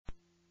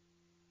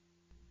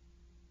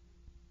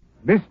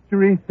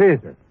Mystery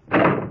Theater.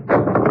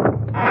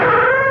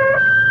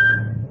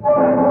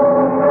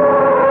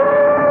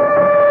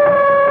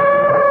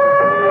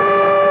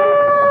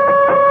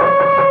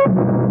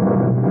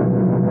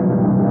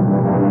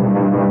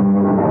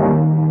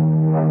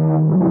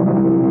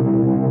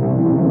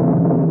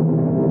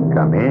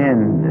 Come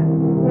in.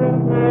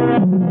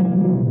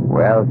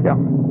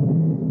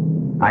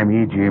 Welcome. I'm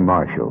E.G.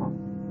 Marshall.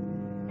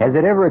 Has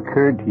it ever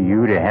occurred to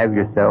you to have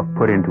yourself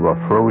put into a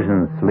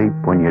frozen sleep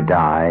when you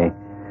die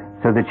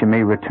so that you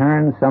may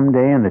return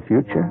someday in the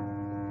future?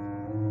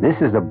 This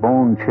is a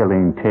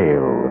bone-chilling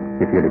tale,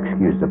 if you'll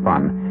excuse the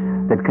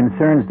pun, that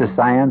concerns the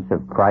science of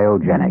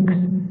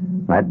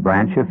cryogenics, that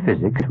branch of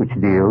physics which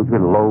deals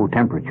with low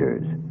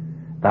temperatures,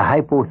 the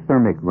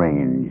hypothermic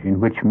range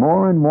in which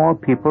more and more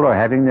people are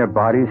having their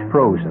bodies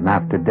frozen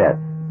after death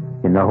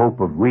in the hope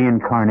of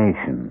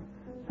reincarnation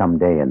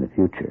someday in the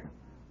future.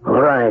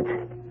 All right.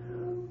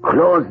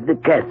 Close the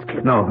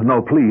casket.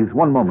 No, please.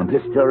 One moment.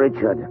 Mr.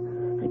 Richard,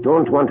 I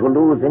don't want to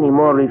lose any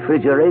more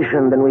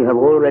refrigeration than we have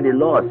already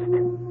lost.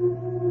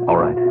 All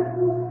right.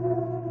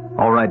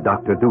 All right,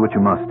 Doctor. Do what you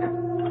must.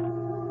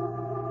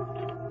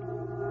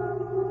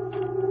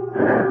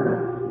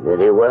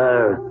 Very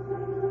well.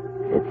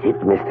 That's it,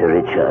 Mr.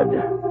 Richard.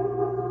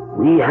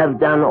 We have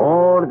done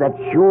all that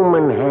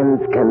human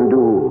hands can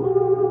do.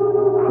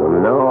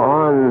 From now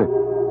on,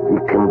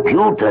 the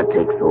computer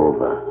takes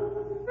over.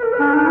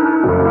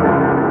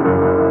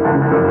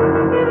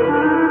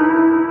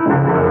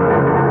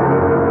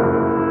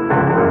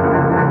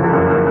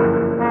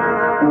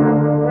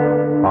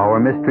 Our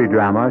mystery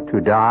drama, To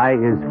Die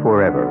Is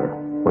Forever,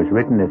 was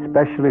written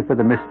especially for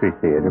the Mystery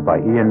Theater by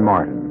Ian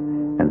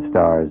Martin and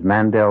stars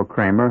Mandel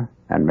Kramer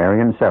and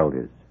Marion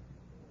Seldes.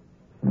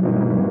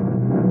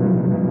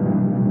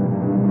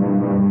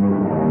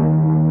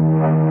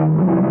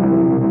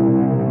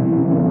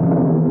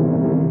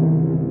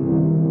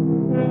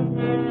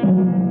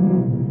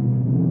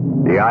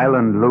 The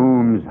island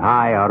looms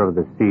high out of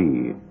the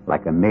sea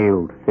like a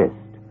mailed fist.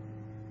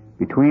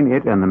 Between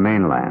it and the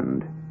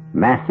mainland,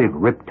 massive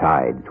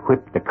riptides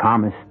whip the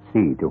calmest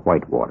sea to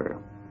whitewater.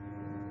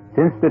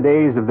 Since the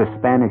days of the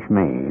Spanish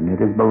Main, it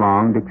has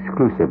belonged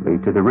exclusively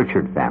to the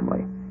Richard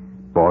family,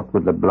 bought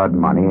with the blood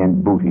money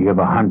and booty of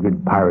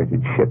 100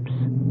 pirated ships.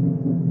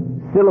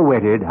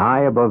 Silhouetted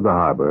high above the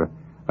harbor,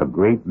 a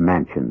great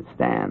mansion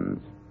stands,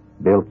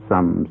 built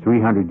some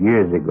 300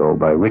 years ago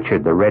by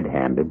Richard the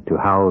Red-Handed to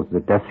house the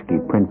dusky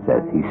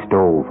princess he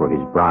stole for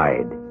his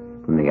bride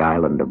from the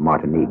island of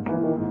Martinique.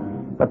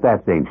 But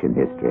that's ancient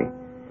history.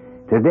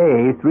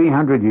 Today,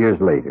 300 years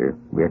later,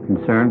 we're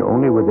concerned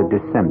only with a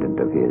descendant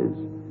of his,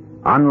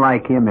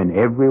 unlike him in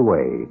every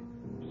way,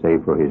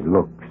 save for his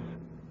looks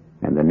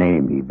and the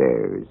name he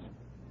bears.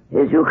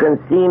 As you can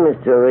see,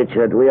 Mr.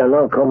 Richard, we are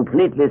now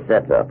completely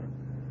set up.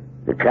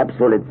 The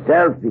capsule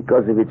itself,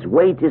 because of its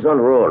weight, is on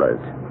rollers.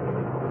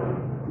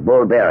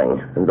 Ball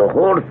bearing, and the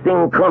whole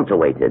thing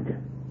counterweighted.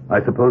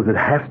 I suppose it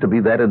has to be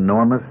that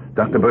enormous,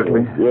 Dr.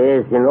 Berkeley?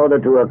 Yes, in order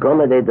to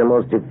accommodate the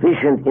most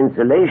efficient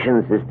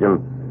insulation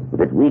system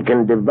that we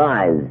can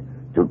devise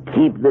to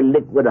keep the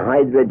liquid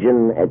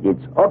hydrogen at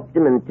its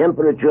optimum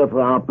temperature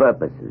for our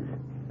purposes.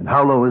 And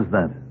how low is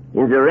that?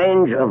 In the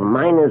range of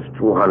minus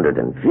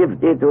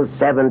 250 to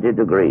 70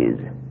 degrees.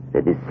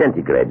 That is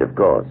centigrade, of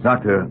course.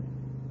 Doctor,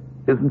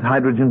 isn't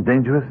hydrogen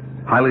dangerous?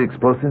 Highly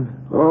explosive?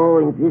 Oh,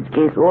 in this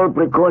case, all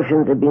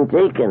precautions have been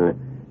taken.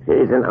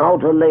 There is an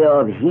outer layer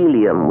of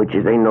helium, which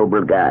is a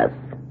noble gas.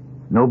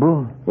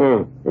 Noble?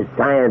 The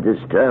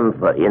scientist's term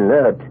for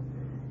inert.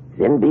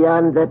 Then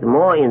beyond that,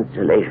 more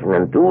insulation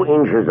and 2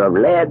 inches of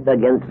lead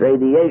against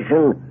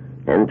radiation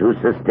and to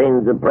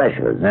sustain the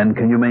pressures. And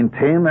can you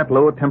maintain that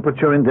lower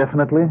temperature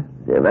indefinitely?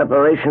 The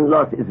evaporation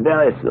loss is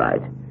very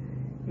slight.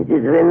 It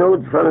is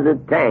renewed from the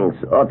tanks,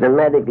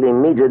 automatically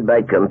metered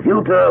by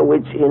computer,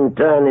 which in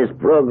turn is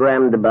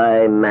programmed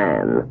by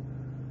man.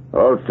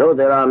 Also,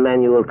 there are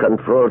manual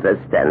controls as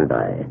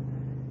standby.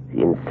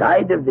 The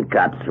inside of the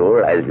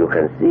capsule, as you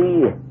can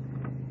see,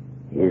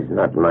 is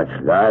not much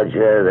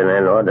larger than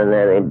an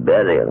ordinary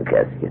burial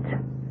casket.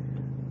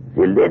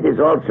 The lid is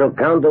also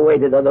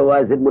counterweighted,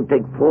 otherwise it would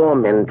take 4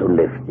 men to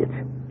lift it.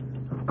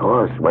 Of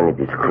course, when it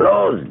is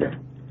closed,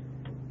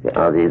 there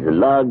are these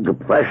lug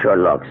pressure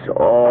locks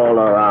all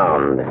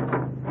around,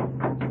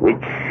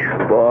 which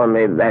form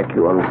a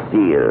vacuum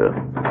seal.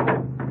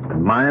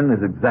 And mine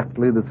is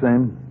exactly the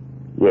same?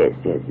 Yes,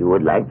 you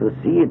would like to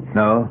see it?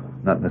 No,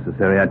 not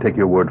necessary. I take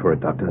your word for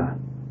it, Doctor.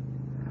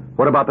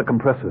 What about the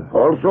compressor?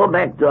 Also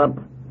backed up.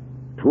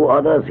 2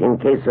 others in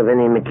case of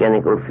any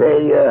mechanical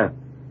failure.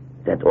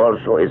 That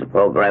also is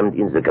programmed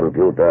in the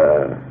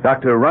computer.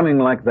 Doctor, running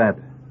like that,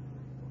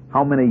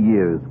 how many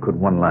years could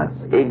one last?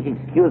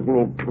 Excuse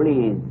me,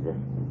 please.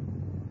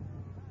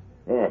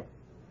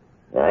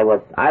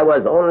 I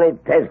was only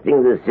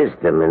testing the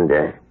system,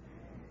 and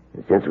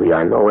since we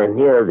are nowhere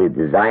near the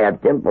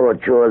desired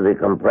temperature, the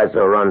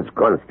compressor runs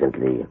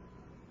constantly.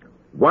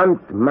 Once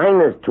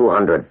minus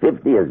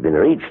 250 has been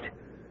reached,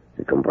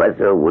 the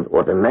compressor would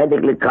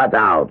automatically cut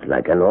out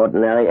like an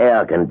ordinary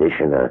air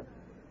conditioner,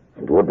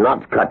 and would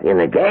not cut in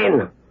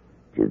again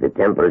till the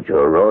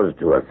temperature rose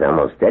to a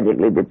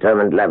thermostatically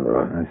determined level.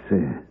 I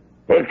see.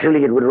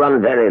 Actually, it would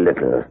run very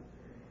little.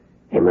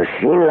 A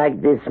machine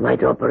like this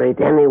might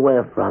operate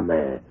anywhere from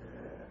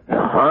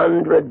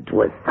 100 to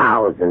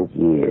 1,000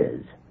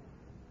 years.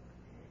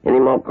 Any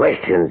more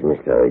questions,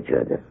 Mr.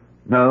 Richard?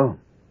 No.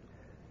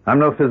 I'm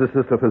no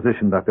physicist or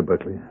physician, Dr.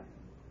 Berkeley.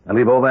 I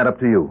leave all that up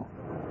to you.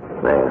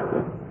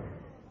 Well,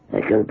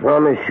 I can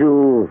promise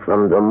you,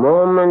 from the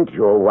moment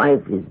your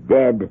wife is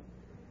dead,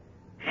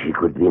 she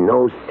could be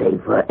no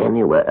safer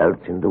anywhere else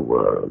in the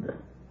world.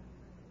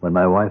 When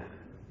my wife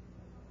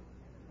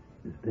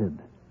is dead,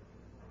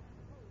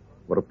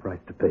 what a price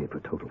to pay for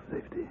total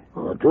safety.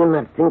 Oh, do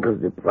not think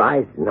of the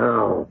price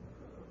now.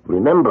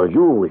 Remember,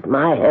 you, with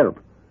my help,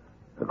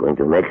 are going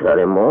to make her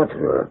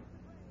immortal.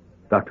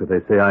 Doctor,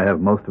 they say I have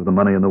most of the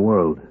money in the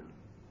world.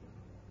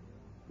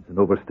 It's an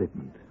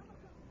overstatement.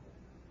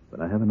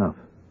 But I have enough.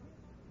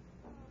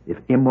 If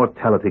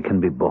immortality can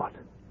be bought,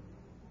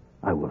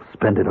 I will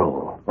spend it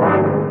all.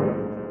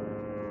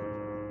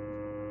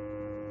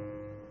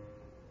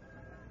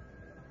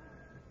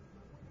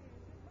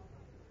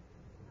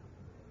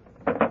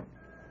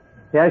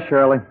 Yes,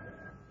 Shirley.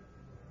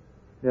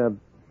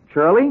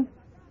 Shirley?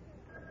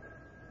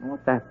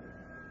 What that?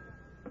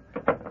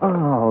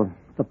 Oh,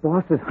 the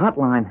boss's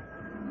hotline.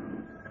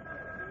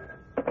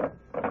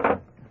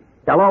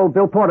 Hello,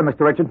 Bill Porter,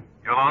 Mr. Richard.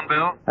 You alone,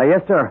 Bill?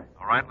 Yes, sir.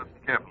 All right, listen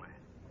carefully.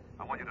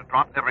 I want you to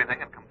drop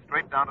everything and come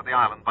straight down to the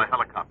island by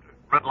helicopter.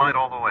 Red light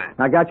all the way.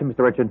 I got you,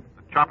 Mr. Richard.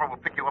 The chopper will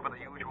pick you up at the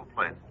usual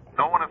place.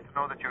 No one is to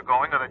know that you're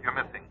going or that you're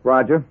missing.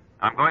 Roger.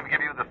 I'm going to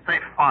give you the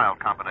safe file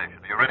combination.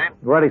 Are you ready?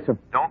 Ready, sir.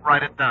 Don't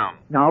write it down.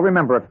 No, I'll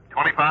remember it.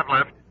 25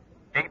 left,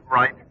 8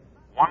 right,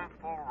 1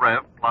 full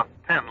rev plus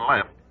 10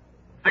 left,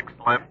 6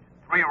 left,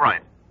 3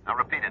 right. Now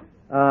repeat it.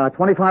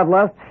 25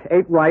 left,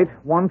 8 right,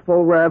 1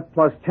 full rev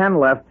plus 10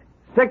 left,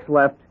 6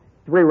 left,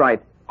 3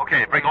 right.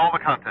 Okay, bring all the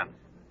contents.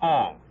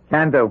 All.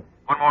 Can do.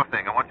 One more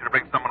thing. I want you to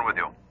bring someone with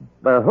you.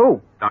 Who?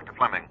 Dr.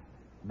 Fleming.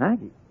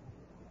 Maggie.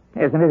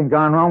 Hey, has anything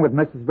gone wrong with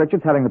Mrs.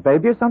 Richards having the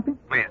baby or something?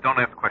 Please, don't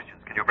ask questions.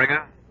 Can you bring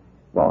her?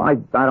 Well, I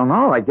don't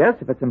know, I guess,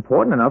 if it's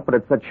important enough, but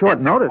it's at short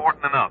notice.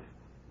 Important enough.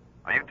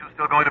 Are you two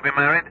still going to be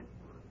married?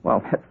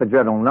 Well, that's the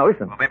general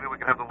notion. Well, maybe we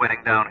can have the wedding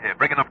down here.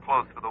 Bring enough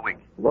clothes for the week.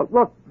 Look,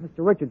 Mr.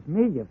 Richards,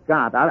 me you've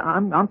got.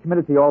 I'm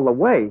committed to you all the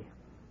way.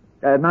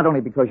 Not only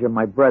because you're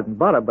my bread and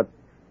butter, but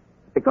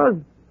because,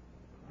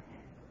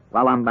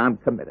 well, I'm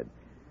committed.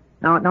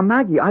 Now,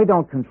 Maggie, I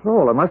don't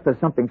control unless there's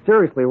something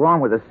seriously wrong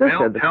with her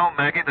sister. Bill, tell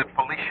Maggie that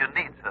Felicia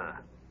needs her.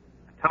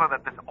 And tell her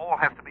that this all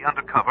has to be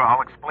undercover.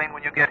 I'll explain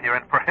when you get here.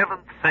 And for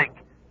heaven's sake,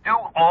 do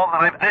all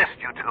that I've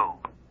asked you to.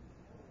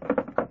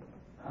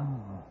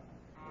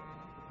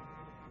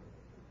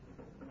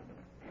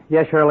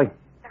 Yes, Shirley.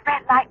 The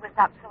red light was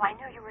up, so I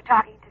knew you were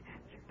talking to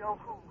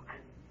you-know-who.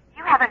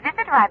 You have a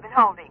visitor I've been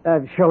holding.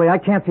 Shirley, I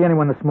can't see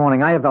anyone this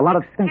morning. I have a lot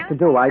of things to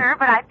do. Excuse me, sir,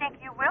 but I think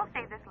you will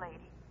see this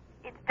lady.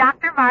 It's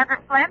Dr.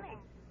 Margaret Fleming.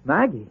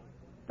 Maggie?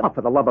 Oh,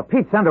 for the love of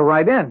Pete, send her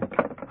right in.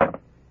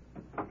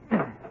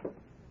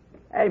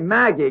 Hey,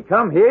 Maggie,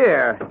 come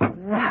here.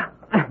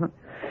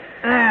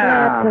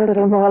 That's a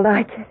little more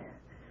like it.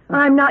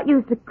 I'm not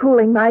used to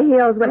cooling my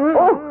heels when...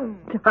 Oh,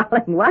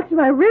 darling, watch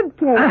my rib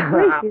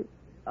cage, please.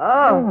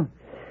 Oh.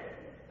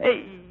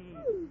 Hey.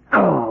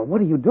 Oh, what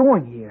are you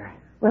doing here?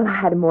 Well, I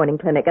had a morning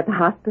clinic at the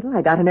hospital.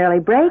 I got an early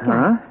break. Huh?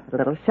 I had a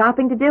little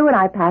shopping to do, and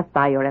I passed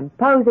by your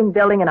imposing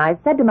building, and I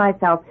said to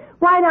myself,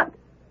 why not...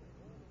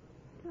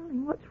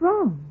 Darling, what's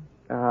wrong?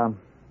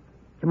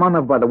 Come on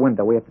over by the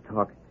window. We have to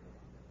talk.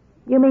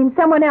 You mean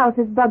someone else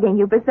is bugging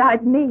you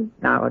besides me?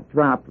 Now,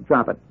 drop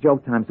it.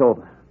 Joke time's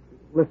over.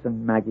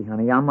 Listen, Maggie,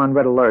 honey, I'm on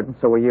red alert, and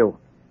so are you.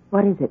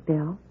 What is it,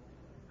 Bill?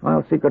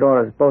 Well, secret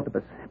orders, both of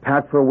us.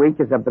 Packed for a week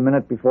as of the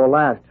minute before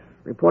last.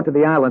 Report to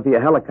the island via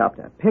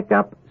helicopter. Pick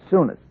up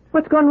soonest.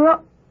 What's gone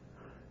wrong?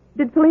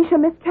 Did Felicia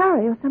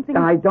miscarry or something?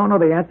 I don't know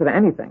the answer to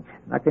anything.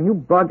 Now, can you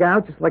bug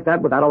out just like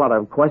that without a lot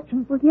of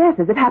questions? Well, yes,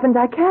 as it happens,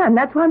 I can.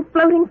 That's why I'm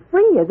floating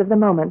free as of the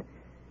moment.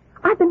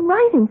 I've been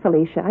writing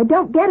Felicia. I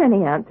don't get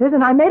any answers,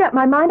 and I made up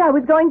my mind I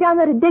was going down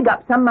there to dig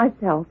up some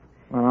myself.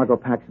 Well, I'll go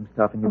pack some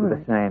stuff, and you do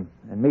the same.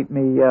 And meet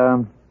me,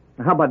 how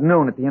about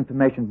noon at the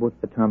information booth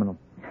at the terminal?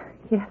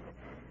 Yes.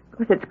 Of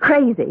course, it's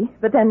crazy,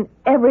 but then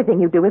everything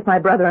you do with my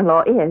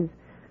brother-in-law is.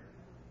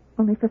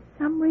 Only for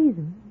some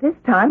reason, this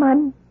time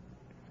I'm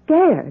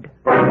scared.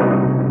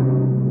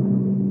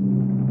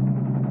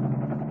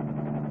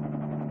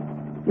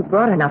 You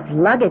brought enough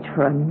luggage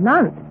for a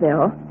month,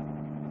 Bill.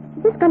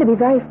 Is this going to be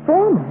very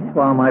formal?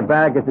 Well, my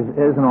bag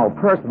isn't all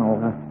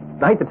personal.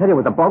 I hate to tell you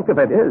what the bulk of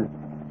it is.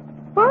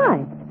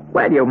 Why?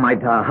 Well, you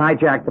might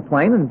hijack the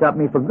plane and dump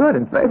me for good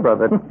in favor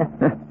of it.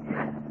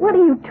 What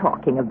are you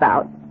talking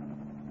about?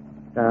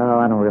 Oh,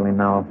 I don't really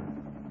know.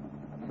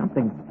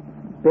 Something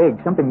big,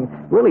 something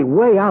really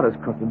way out is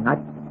cooking. I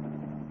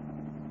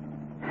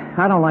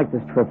don't like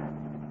this trip.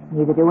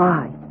 Neither do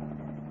I.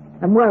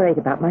 I'm worried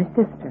about my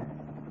sister.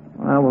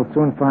 Well, we'll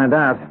soon find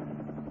out.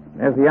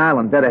 There's the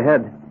island dead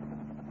ahead.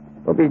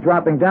 We'll be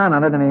dropping down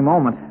on it any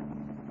moment.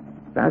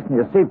 Fasten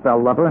your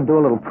seatbelt, lover, and do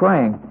a little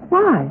praying.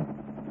 Why?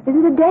 Is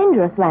it a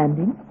dangerous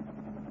landing?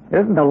 It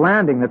isn't the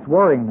landing that's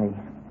worrying me.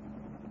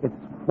 It's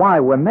why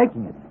we're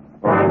making it.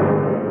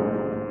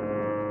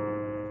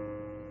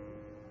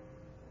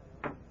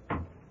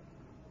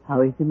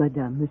 How is it,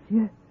 madame,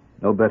 monsieur?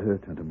 No better,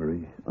 Tante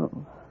Marie.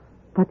 Oh,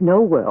 but no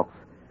worse.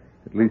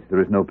 At least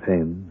there is no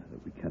pain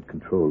that we can't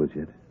control as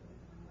yet.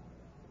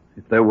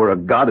 If there were a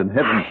God in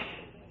heaven...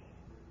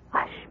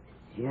 Hush,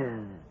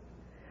 monsieur.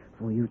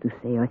 For you to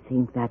say or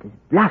think that is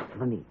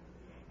blasphemy.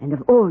 And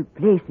of all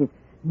places,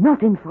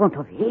 not in front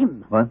of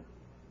him. What?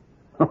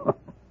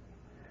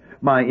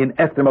 My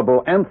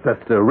inestimable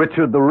ancestor,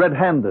 Richard the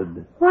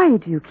Red-Handed. Why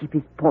do you keep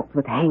his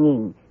portrait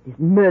hanging? This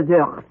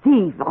murderer,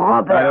 thief,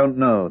 robber. I don't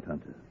know,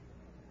 Tante.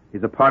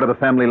 He's a part of the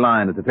family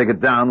line, and to take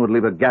it down would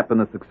leave a gap in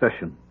the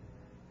succession.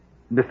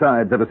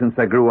 Besides, ever since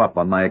I grew up,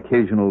 on my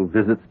occasional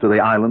visits to the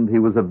island, he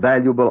was a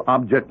valuable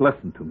object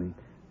lesson to me.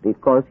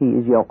 Because he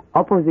is your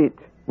opposite.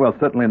 Well,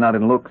 certainly not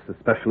in looks,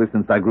 especially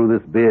since I grew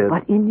this beard.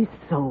 But in his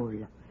soul.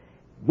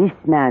 This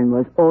man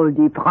was all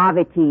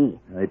depravity.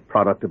 A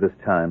product of his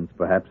times,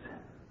 perhaps.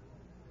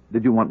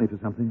 Did you want me for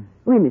something?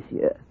 Oui,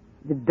 monsieur.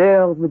 The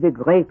bird with the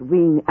great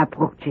wing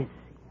approaches.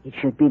 It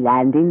should be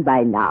landing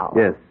by now.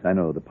 Yes, I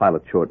know. The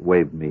pilot short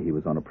waved me he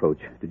was on approach.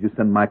 Did you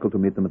send Michael to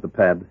meet them at the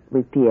pad?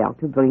 With Pierre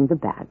to bring the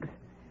bags.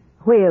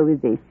 Where will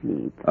they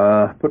sleep?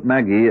 Put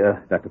Maggie,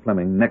 Dr.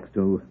 Fleming, next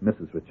to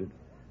Mrs. Richards.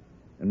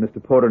 And Mr.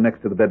 Porter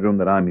next to the bedroom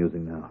that I'm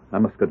using now. I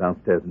must go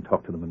downstairs and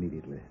talk to them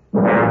immediately.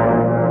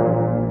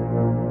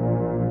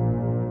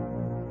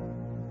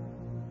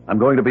 I'm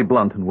going to be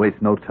blunt and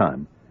waste no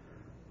time.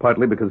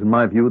 Partly because, in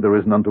my view, there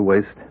is none to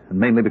waste, and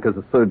mainly because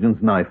a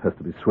surgeon's knife has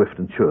to be swift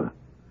and sure.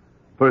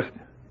 First,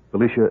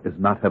 Felicia is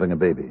not having a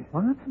baby.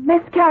 What?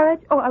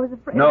 Miscarriage? Oh, I was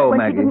afraid. No, when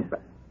Maggie. She didn't...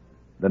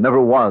 There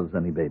never was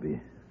any baby.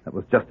 That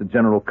was just a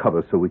general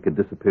cover so we could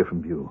disappear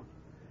from view.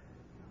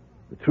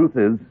 The truth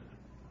is,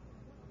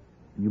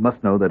 you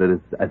must know that it is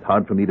as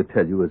hard for me to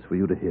tell you as for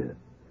you to hear.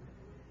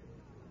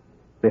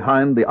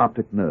 Behind the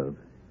optic nerve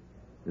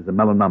is a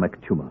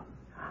melanemic tumor.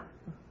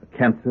 A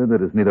cancer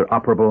that is neither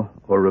operable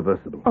or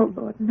reversible. Oh,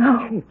 Lord, no.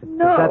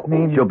 No. Does that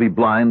mean... She'll be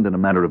blind in a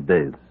matter of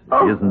days.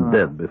 She isn't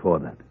dead before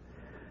that.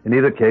 In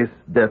either case,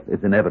 death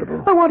is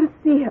inevitable. I want to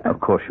see her.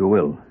 Of course you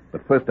will.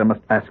 But first I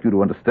must ask you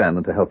to understand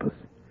and to help us.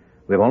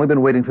 We have only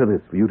been waiting for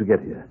this, for you to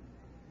get here.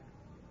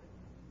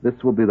 This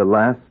will be the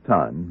last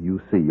time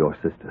you see your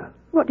sister.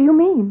 What do you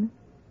mean?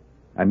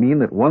 I mean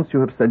that once you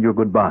have said your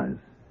goodbyes,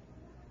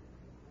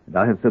 and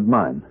I have said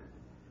mine,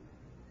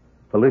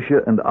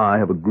 Felicia and I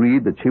have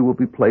agreed that she will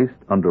be placed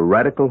under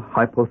radical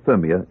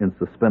hypothermia in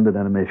suspended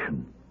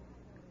animation.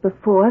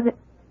 Before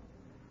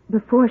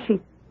she's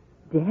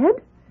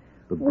dead?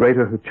 The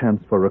greater her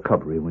chance for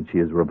recovery when she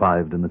is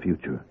revived in the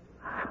future.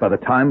 By the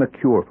time a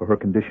cure for her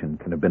condition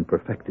can have been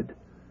perfected,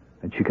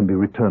 and she can be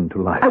returned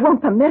to life. I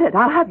won't permit it.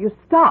 I'll have you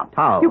stopped.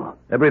 How?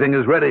 Everything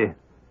is ready.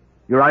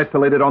 You're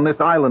isolated on this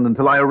island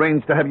until I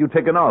arrange to have you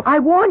taken off. I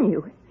warn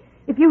you.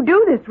 If you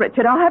do this,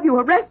 Richard, I'll have you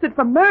arrested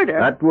for murder.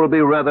 That will be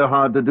rather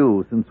hard to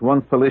do, since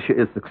once Felicia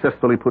is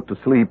successfully put to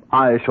sleep,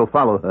 I shall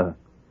follow her.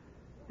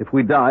 If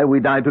we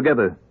die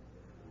together.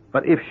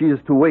 But if she is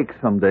to wake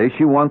someday,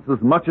 she wants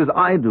as much as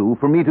I do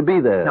for me to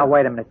be there. Now,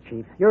 wait a minute,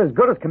 Chief. You're as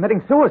good as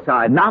committing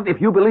suicide. Not if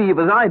you believe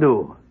as I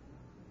do.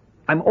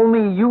 I'm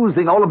only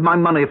using all of my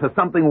money for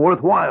something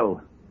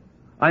worthwhile.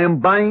 I am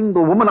buying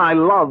the woman I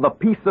love a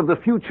piece of the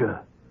future,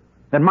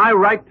 and my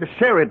right to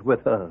share it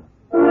with her.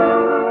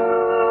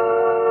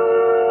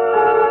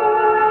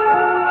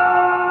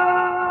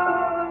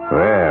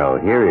 Well,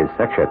 here is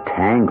such a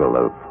tangle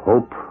of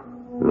hope,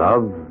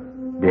 love,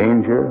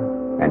 danger,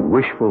 and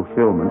wish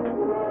fulfillment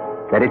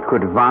that it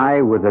could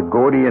vie with a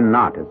Gordian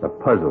knot as a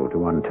puzzle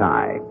to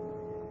untie.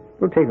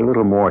 It will take a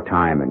little more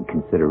time and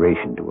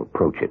consideration to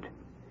approach it.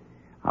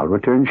 I'll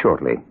return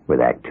shortly with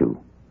Act Two.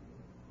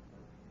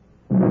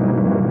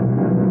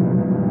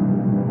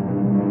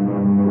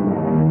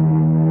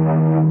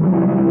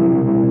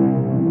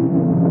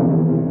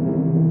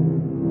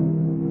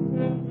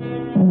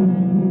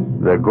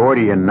 The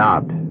Gordian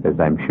knot, as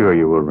I'm sure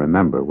you will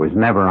remember, was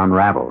never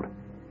unraveled.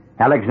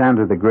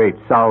 Alexander the Great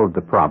solved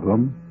the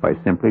problem by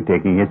simply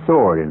taking his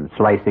sword and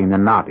slicing the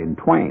knot in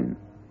twain.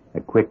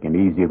 A quick and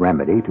easy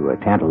remedy to a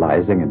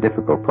tantalizing and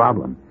difficult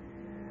problem.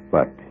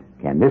 But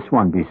can this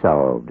one be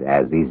solved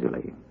as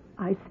easily?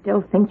 I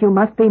still think you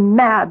must be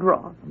mad,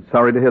 Ross. I'm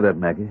sorry to hear that,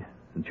 Maggie,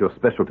 since your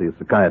specialty is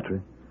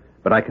psychiatry.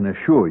 But I can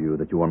assure you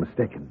that you are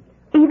mistaken.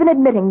 Even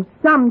admitting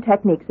some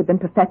techniques have been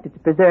perfected to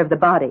preserve the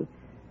body,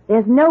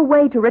 there's no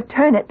way to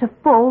return it to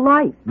full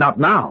life. Not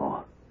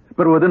now.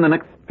 But within the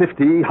next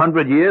 50,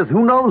 100 years,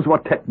 who knows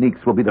what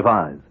techniques will be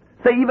devised?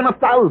 Say even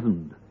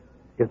 1,000.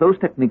 If those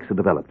techniques are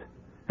developed,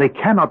 they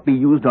cannot be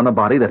used on a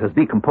body that has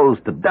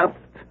decomposed to dust.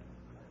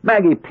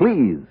 Maggie,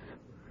 please,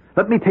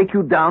 let me take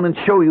you down and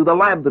show you the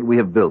lab that we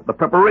have built, the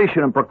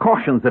preparation and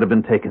precautions that have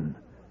been taken.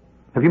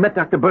 Have you met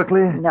Dr.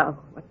 Berkeley? No,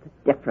 what's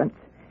the difference?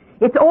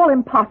 It's all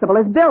impossible,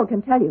 as Bill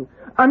can tell you.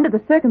 Under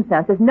the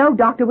circumstances, no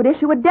doctor would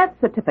issue a death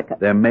certificate.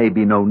 There may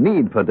be no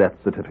need for death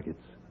certificates.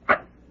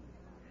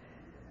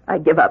 I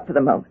give up for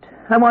the moment.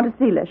 I want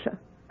to see Lisha.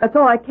 That's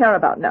all I care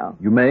about now.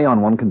 You may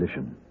on one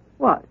condition.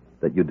 What?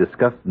 That you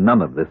discuss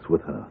none of this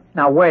with her.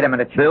 Now, wait a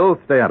minute, Chief. Bill,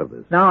 stay out of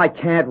this. No, I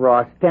can't,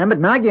 Ross. Damn it,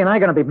 Maggie and I are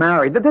going to be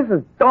married. This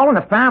is all in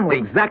the family.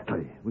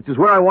 Exactly, which is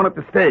where I want it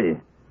to stay.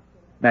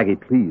 Maggie,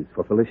 please,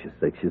 for Felicia's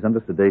sake, she's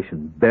under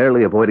sedation,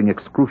 barely avoiding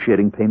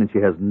excruciating pain, and she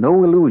has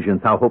no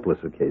illusions how hopeless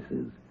her case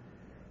is.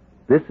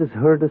 This is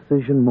her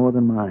decision more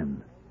than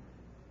mine.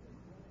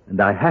 And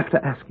I have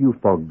to ask you,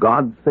 for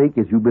God's sake,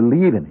 as you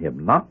believe in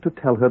him, not to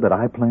tell her that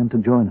I plan to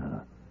join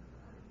her.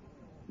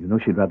 You know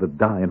she'd rather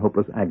die in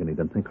hopeless agony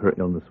than think her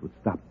illness would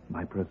stop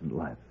my present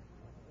life.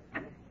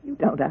 You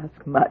don't ask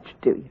much,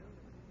 do you?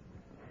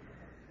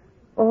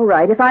 All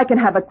right, if I can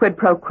have a quid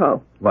pro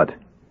quo. What?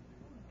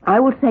 I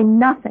will say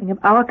nothing of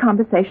our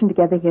conversation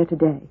together here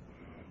today.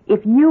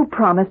 If you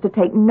promise to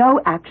take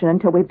no action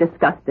until we've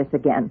discussed this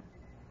again.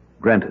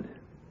 Granted.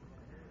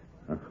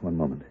 One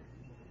moment.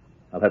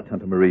 I'll have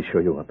Tante Marie show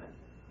you up.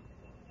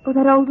 Oh,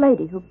 that old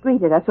lady who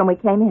greeted us when we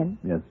came in?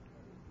 Yes.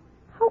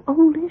 How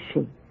old is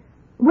she?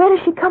 Where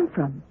does she come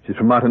from? She's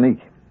from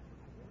Martinique.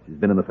 She's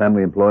been in the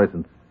family employ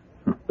since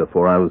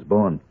before I was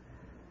born.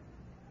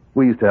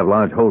 We used to have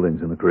large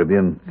holdings in the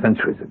Caribbean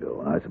centuries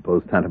ago. I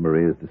suppose Tante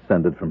Marie is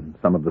descended from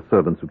some of the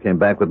servants who came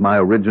back with my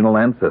original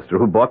ancestor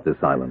who bought this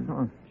island.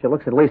 Oh, she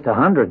looks at least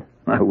 100.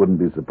 I wouldn't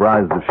be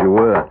surprised if she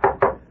were.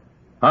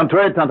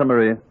 Entree, Tante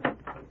Marie.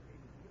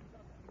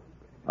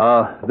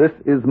 This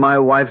is my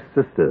wife's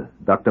sister,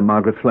 Dr.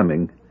 Margaret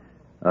Fleming.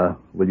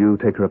 Will you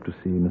take her up to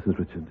see Mrs.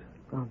 Richard?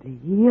 Grand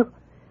plaisir.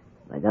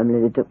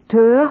 Madame le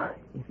docteur,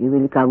 if you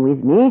will come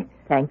with me.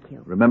 Thank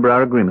you. Remember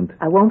our agreement.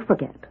 I won't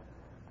forget.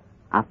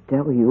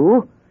 After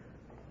you.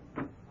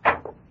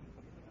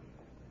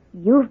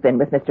 You've been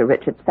with Mr.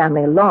 Richard's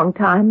family a long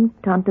time,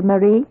 Tante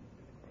Marie.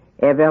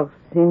 Ever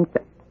since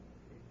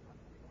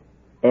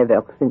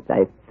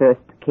I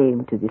first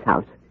came to this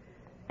house.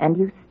 And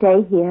you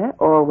stay here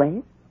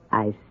always?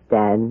 I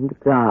stand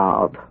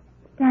guard.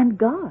 Stand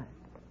guard?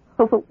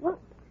 Over what?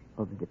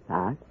 Over the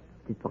past,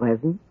 the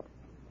present,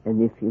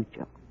 and the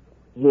future.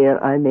 Here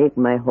I make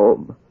my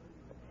home.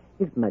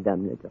 If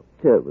Madame le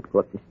Docteur would go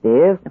up the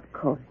stairs. Of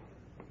course.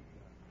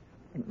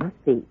 It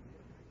must be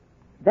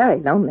very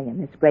lonely in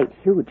this great,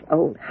 huge,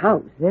 old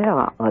house. There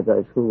are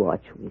others who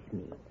watch with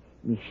me.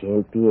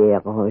 Michel,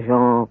 Pierre,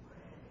 Jean.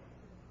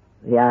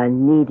 We are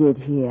needed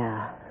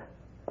here.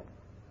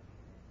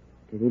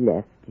 To the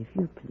left, if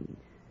you please.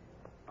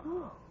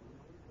 Oh,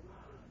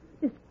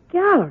 this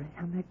gallery,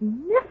 how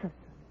magnificent.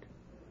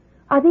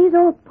 Are these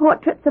all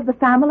portraits of the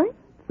family?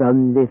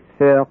 From the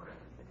first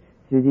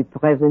to the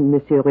present,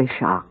 Monsieur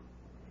Richard.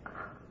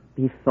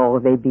 Before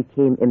they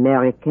became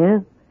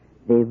American,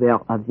 they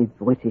were of the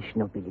British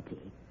nobility.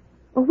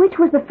 Well, which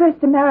was the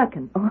first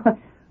American?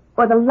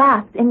 Or the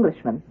last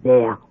Englishman?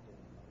 There.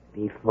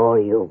 Before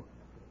you.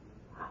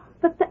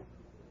 But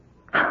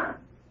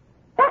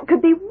that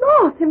could be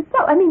Ross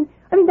himself. I mean,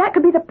 that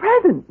could be the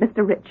present,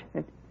 Mr.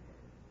 Richard.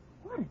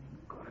 What an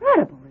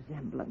incredible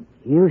resemblance.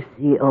 You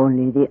see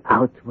only the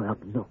outward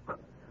look,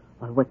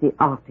 or what the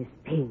artist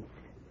paints.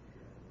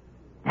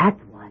 That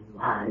one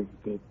was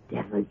the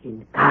devil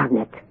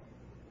incarnate.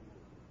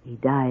 He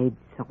died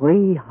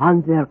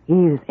 300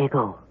 years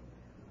ago.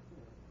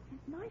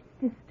 Has my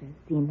sister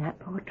seen that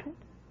portrait?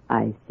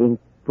 I think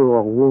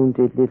poor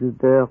wounded little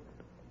bird.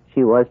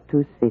 She was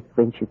too sick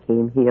when she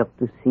came here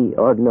to see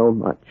or know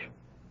much.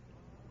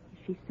 Is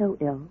she so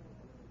ill?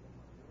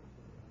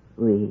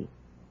 Oui,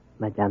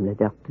 Madame le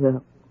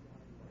Docteur.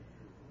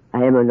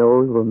 I am an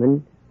old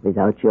woman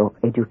without your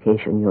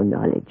education, your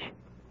knowledge.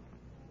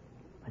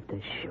 But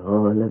the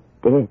shawl of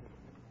death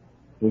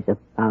is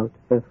about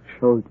her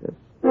shoulders.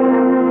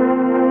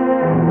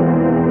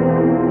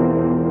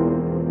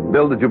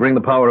 Bill, did you bring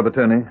the power of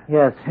attorney?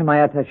 Yes, in my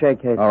attaché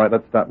case. All right,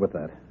 let's start with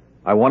that.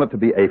 I want it to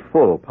be a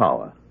full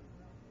power.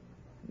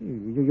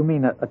 You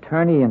mean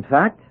attorney, in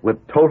fact?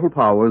 With total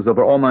powers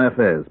over all my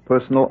affairs,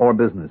 personal or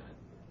business.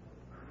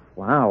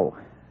 Wow.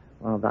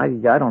 Well, I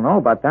don't know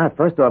about that.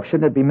 First off,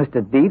 shouldn't it be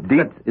Mr. Dietz?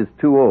 Dietz is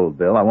too old,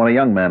 Bill. I want a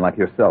young man like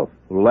yourself,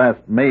 who'll last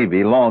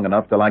maybe long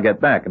enough till I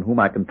get back, and whom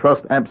I can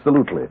trust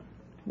absolutely.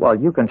 Well,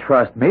 you can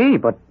trust me,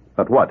 but...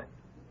 But what?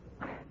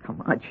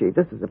 Come on, Chief.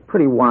 This is a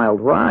pretty wild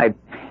ride.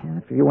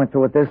 After you went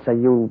through with this, are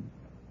you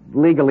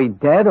legally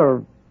dead,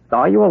 or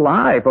are you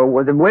alive? Or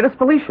where does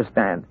Felicia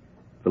stand?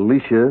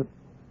 Felicia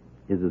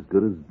is as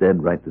good as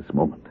dead right this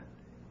moment.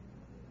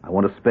 I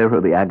want to spare her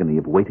the agony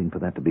of waiting for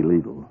that to be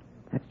legal.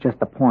 That's just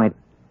the point.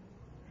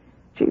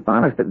 Chief,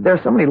 honest,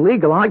 there's so many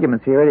legal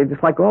arguments here.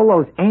 It's like all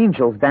those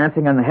angels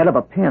dancing on the head of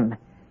a pin.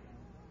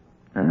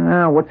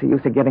 What's the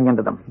use of getting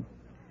into them?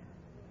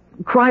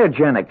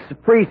 Cryogenics,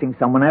 freezing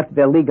someone after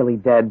they're legally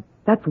dead,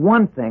 that's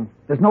one thing.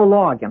 There's no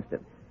law against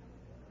it.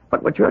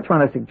 But what you're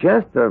trying to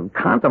suggest or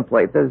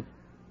contemplate, there's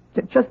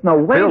just no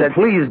way Bill,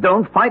 please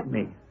don't fight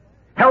me.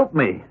 Help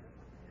me.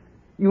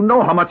 You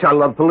know how much I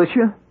love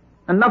Felicia,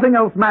 and nothing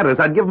else matters.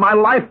 I'd give my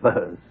life for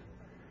hers.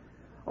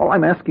 All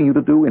I'm asking you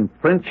to do in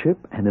friendship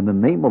and in the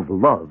name of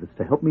love is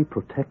to help me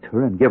protect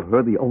her and give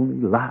her the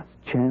only last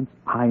chance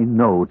I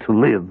know to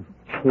live.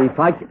 If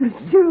I...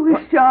 Monsieur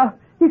Richard,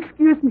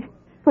 excuse me.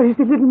 Where is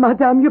the little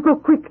madame? You go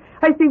quick.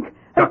 I think...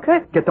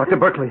 Get Dr.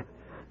 Berkeley.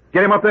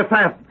 Get him up there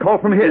fast. Call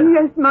from here.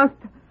 Yes,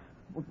 master.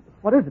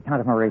 What is it,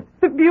 Tante Marie?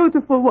 The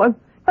beautiful one.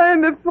 I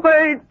am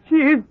afraid she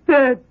is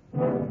dead.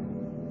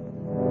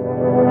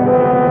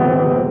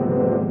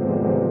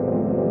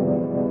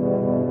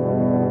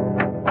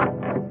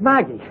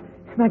 Maggie.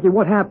 Maggie,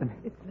 what happened?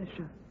 It's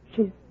Lisha.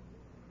 She's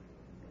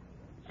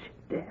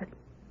dead.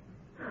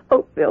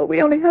 Oh, Bill,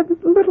 we only had this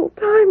little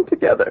time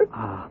together.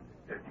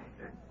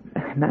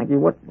 Maggie,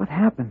 what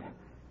happened?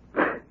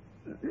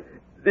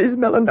 These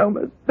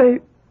melanomas, they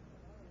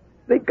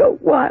go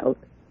wild.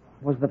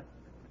 Was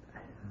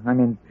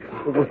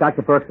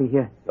Dr. Berkeley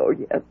here? Oh,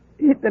 yes.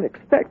 He'd been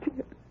expecting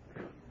it.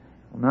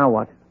 Well, now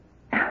what?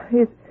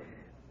 He's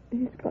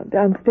gone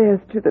downstairs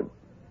to the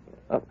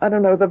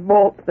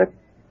vault, the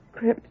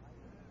crypt,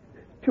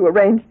 to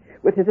arrange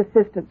with his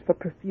assistants for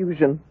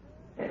perfusion.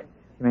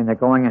 You mean they're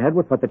going ahead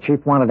with what the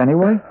chief wanted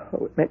anyway?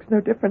 Oh, it makes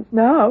no difference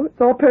now. It's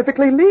all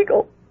perfectly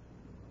legal.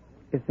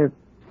 Is there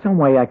some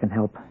way I can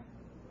help?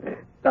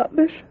 Not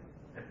Lisha.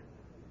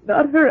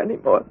 Not her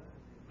anymore.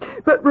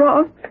 But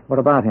Ross. What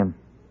about him?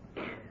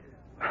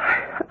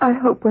 I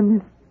hope when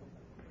this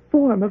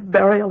form of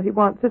burial he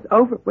wants is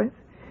over with,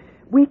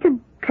 we can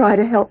try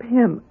to help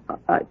him.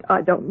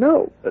 I don't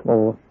know.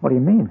 Well, what do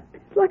you mean?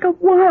 He's like a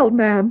wild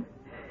man.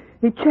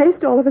 He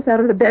chased all of us out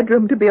of the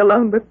bedroom to be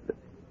alone with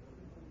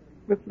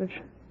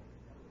Lisha.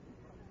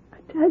 I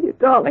tell you,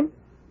 darling,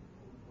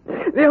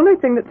 the only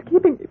thing that's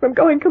keeping me from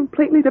going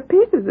completely to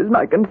pieces is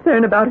my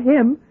concern about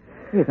him.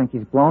 You think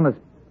he's blown his...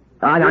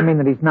 I mean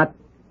that he's not...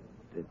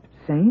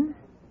 sane?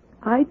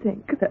 I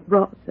think that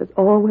Ross has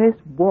always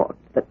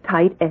walked the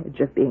tight edge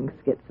of being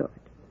schizoid.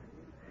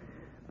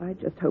 I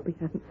just hope he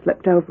hasn't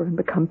slipped over and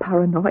become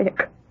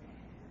paranoid.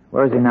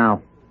 Where is he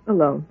now?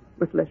 Alone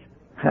with Lisha.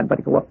 I'd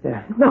better go up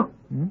there. No.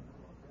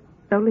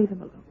 No, leave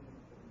him alone.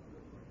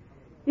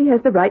 He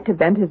has the right to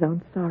vent his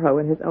own sorrow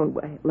in his own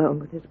way, alone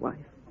with his wife.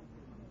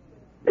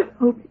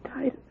 Hold me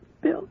tight,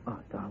 Bill. Oh,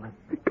 darling.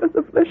 Because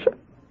of Lisha.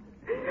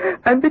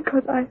 And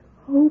because I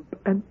hope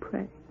and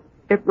pray,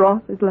 if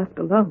Ross is left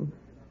alone,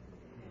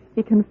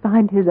 he can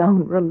find his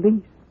own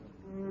release.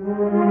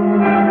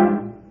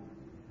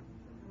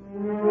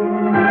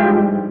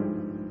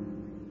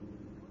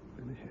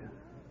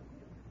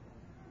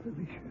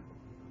 Felicia.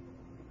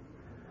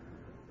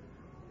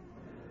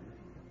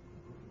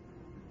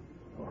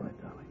 All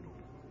right, darling.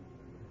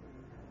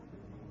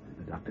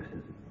 The doctor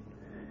says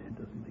it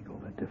doesn't make all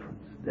that difference,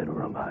 dead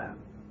or alive.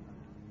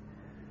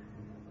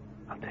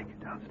 I'll take you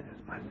downstairs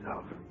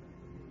myself.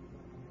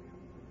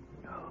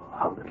 Oh,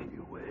 how little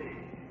you weigh.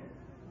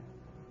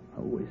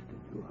 How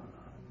wasted you are.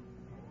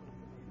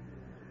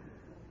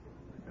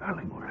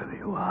 Darling, wherever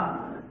you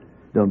are,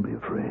 don't be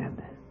afraid.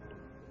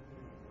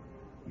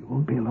 You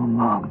won't be alone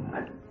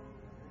long.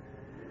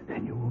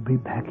 And you will be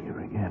back here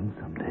again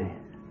someday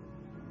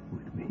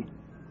with me.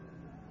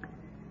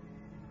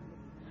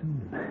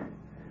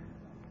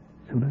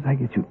 Soon as I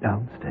get you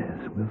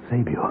downstairs, we'll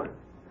save you.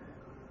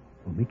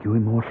 We'll make you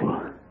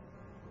immortal.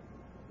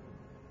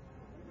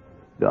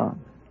 God.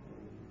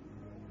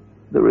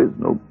 There is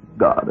no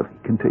God if he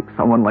can take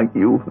someone like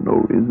you for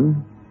no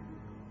reason.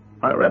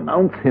 I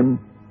renounce him.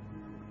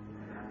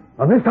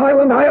 On this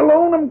island, I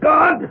alone am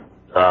God.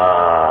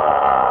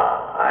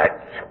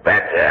 That's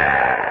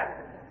better.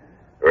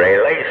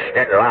 Released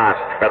at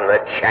last from the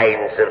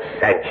chains of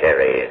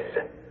centuries.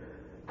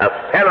 A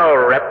fellow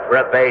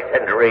reprobate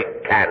and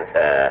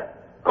recanter.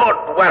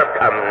 Good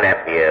welcome,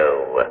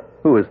 nephew.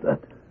 Who is that?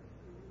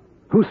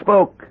 Who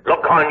spoke?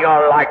 Look on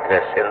your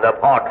likeness in the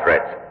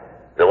portrait.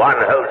 The one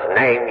whose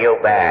name you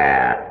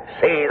bear.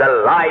 See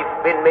the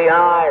life in me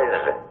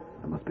eyes.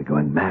 I must be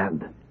going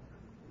mad.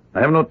 I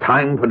have no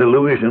time for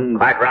delusions.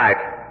 Quite right.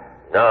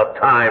 No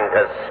time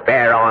to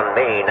spare on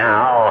me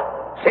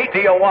now. See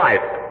to your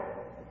wife.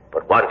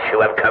 But once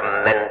you have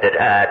commended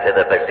her to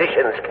the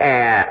physician's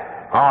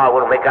care, I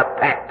will make a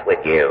pact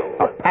with you.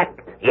 A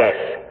pact? Yes.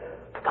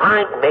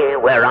 Find me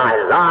where I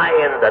lie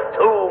in the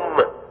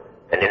tomb,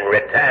 and in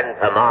return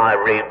for my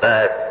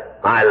rebirth,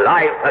 my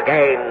life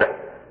again,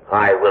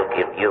 I will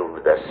give you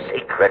the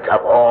secret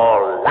of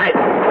all life.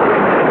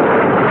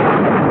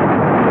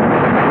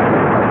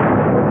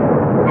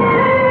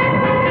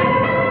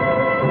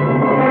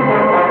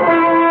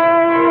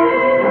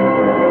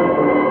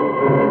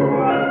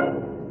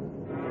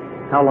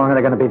 How long are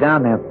they going to be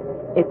down there?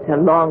 It's a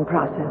long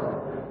process.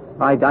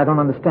 I don't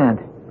understand.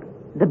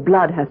 The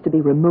blood has to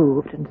be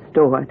removed and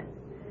stored.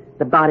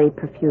 The body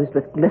perfused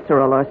with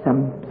glycerol or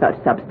some such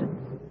substance.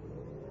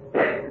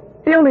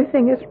 The only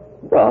thing is,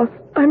 Ross,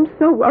 I'm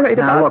so worried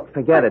about... Now, look,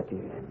 forget it, dear.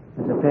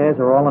 His affairs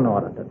are all in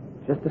order.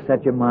 Just to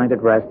set your mind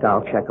at rest,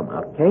 I'll check them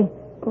out, okay?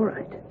 All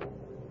right.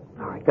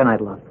 All right, good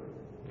night, love.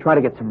 Try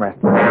to get some rest.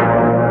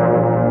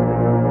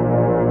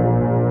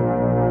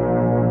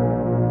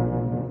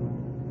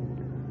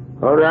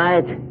 All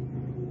right.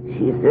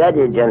 She's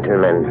ready,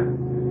 gentlemen.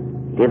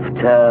 Lift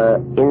her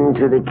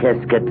into the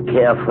casket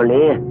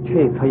carefully.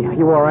 Chief, are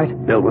you all right?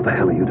 Bill, what the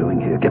hell are you doing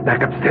here? Get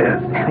back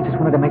upstairs. I just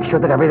wanted to make sure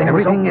that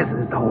everything is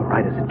as all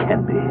right as it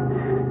can be.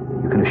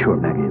 You can assure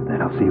Maggie of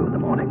that. I'll see you in the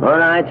morning. All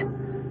right.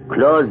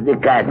 Close the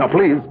casket. Now,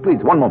 please,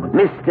 one moment.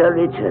 Mr.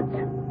 Richards,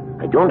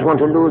 I don't want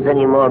to lose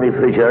any more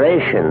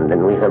refrigeration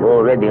than we have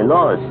already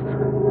lost.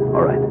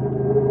 All right.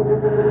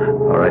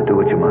 All right, do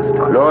what you must.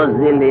 Close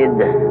the lid.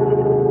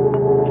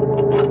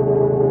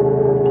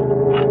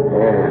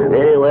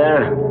 Very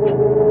well.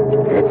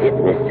 That's it,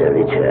 Mr.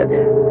 Richard.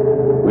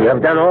 We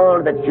have done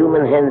all that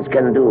human hands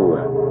can do.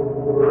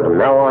 From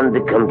now on,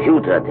 the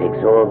computer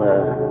takes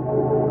over.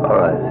 All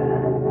right.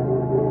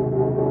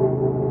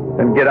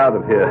 Then get out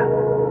of here.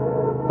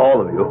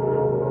 All of you.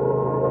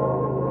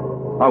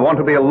 I want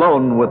to be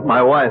alone with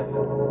my wife.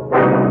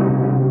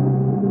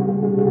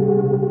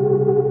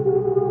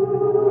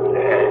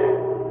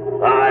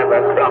 5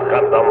 o'clock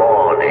of the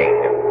morning,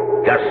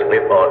 just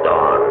before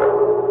dawn.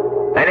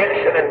 An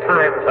excellent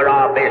time for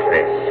our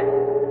business.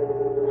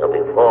 So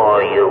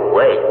before you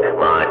wake,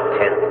 my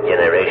 10th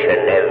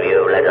generation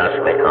nephew, let us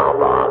make our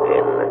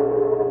bargain.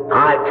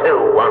 I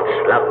too once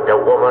loved a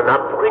woman, a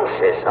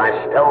princess I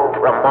stole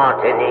from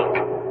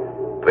Martinique,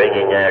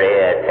 bringing her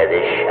here to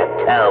the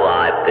chateau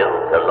I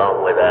built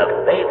along with a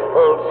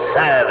faithful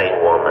serving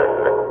woman.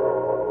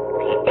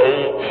 The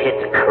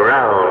aged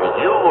crone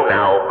you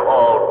now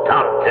call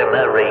Dr.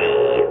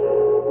 Marie.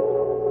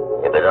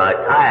 But I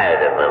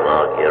tired of the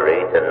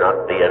Marguerite and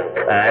not being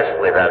cursed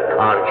with a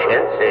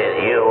conscience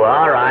as you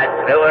are, I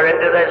threw her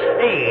into the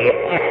sea.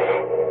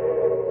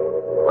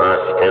 My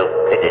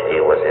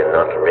stupidity was in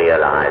not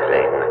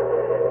realizing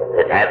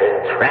that having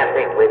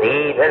trafficked with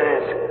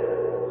heathens,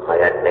 I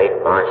had made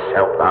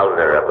myself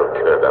vulnerable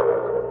to them.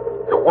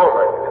 The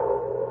woman,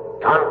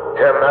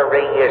 Dr.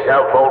 Marie, is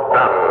a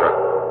Vodun,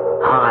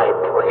 high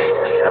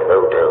priestess of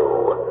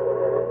voodoo.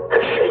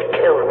 And she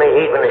killed me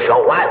even as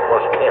your wife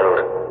was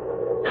killed.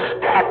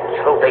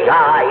 Stabbed through the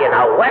eye in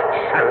a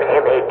waxen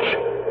image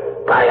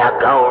by a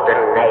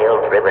golden nail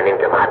driven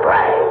into my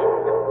brain.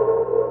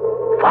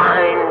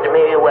 Find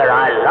me where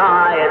I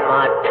lie in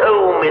my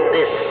tomb in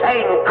this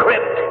same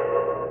crypt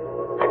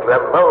and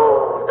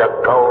remove the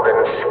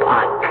golden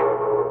spike.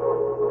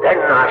 Then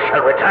I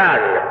shall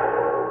return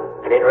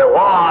and in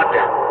reward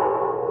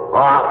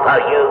offer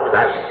you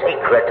the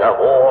secret of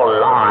all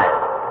life.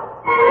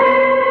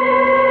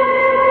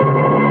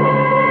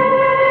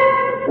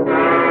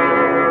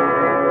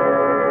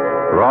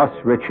 Ross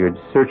Richards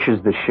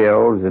searches the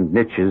shelves and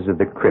niches of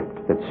the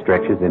crypt that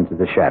stretches into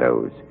the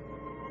shadows.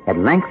 At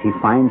length he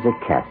finds a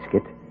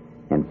casket,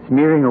 and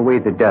smearing away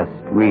the dust,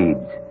 reads,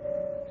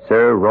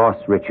 Sir Ross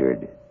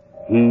Richard,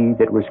 he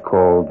that was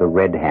called the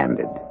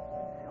Red-Handed.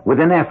 With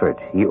an effort,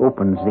 he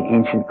opens the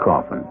ancient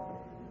coffin.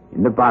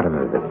 In the bottom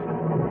of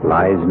it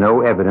lies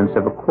no evidence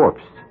of a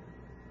corpse,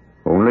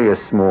 only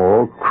a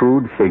small,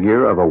 crude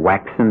figure of a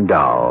waxen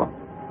doll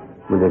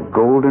with a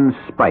golden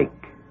spike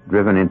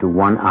driven into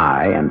one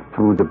eye and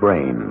through the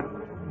brain.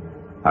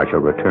 I shall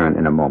return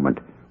in a moment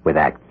with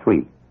Act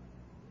 3.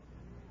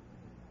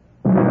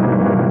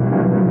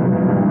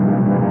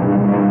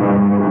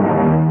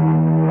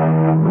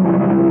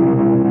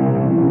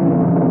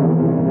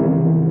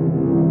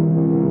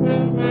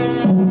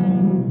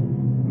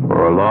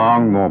 For a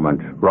long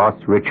moment, Ross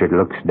Richard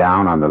looks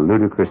down on the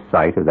ludicrous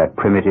sight of that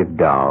primitive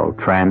doll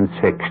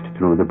transfixed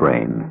through the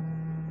brain.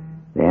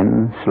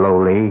 Then,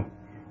 slowly,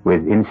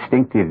 with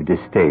instinctive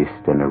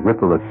distaste and a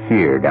ripple of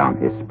fear down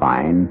his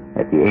spine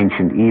at the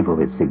ancient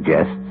evil it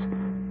suggests,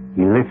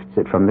 he lifts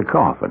it from the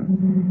coffin.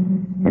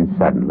 And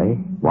suddenly,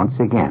 once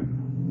again,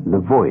 the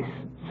voice,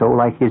 so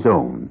like his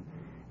own,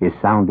 is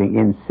sounding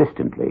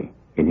insistently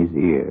in his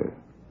ear.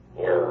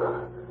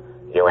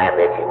 You have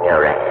it in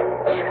your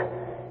hands.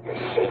 The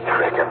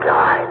secret of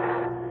life.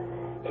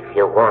 If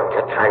you want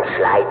to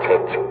translate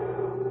it,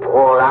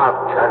 pull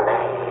out the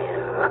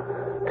nail,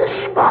 the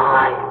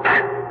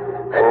spike,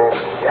 and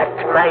set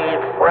me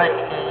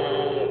free.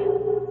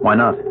 Why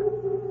not?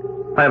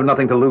 I have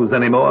nothing to lose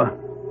anymore.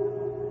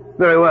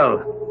 Very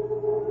well.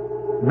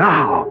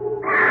 Now.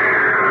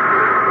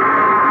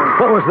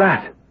 What was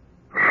that?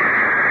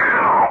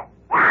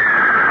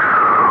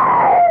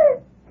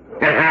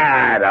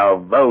 The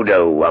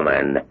voodoo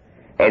woman.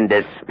 In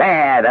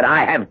despair that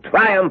I have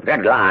triumphed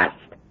at last.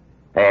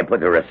 Hey,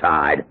 put her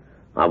aside.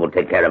 I will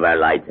take care of her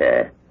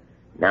later.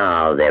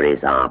 Now there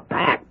is our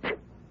pact.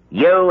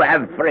 You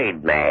have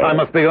freed me. I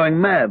must be going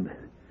mad.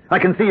 I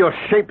can see your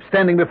shape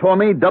standing before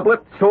me,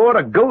 doublet, sword,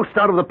 a ghost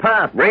out of the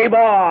past.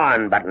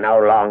 Reborn, but no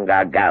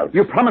longer ghost.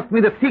 You promised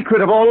me the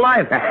secret of all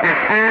life.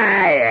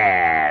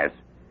 Yes.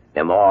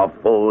 The more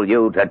fool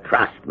you to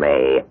trust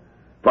me.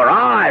 For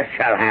I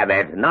shall have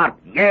it, not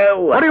you.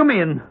 What do you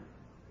mean?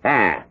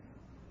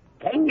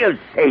 Can you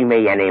see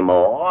me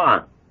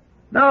anymore?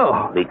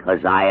 No.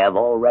 Because I have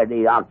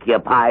already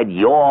occupied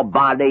your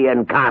body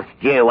and cast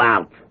you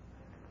out.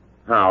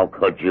 How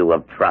could you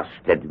have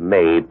trusted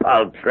me,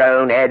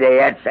 poltroon,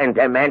 idiot,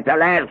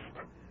 sentimentalist?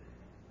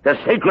 The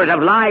secret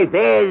of life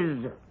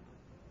is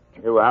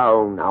to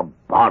own a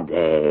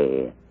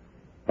body.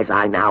 as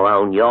I now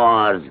own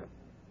yours,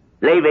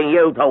 leaving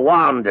you to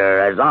wander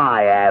as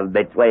I have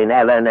between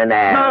heaven and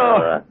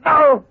hell.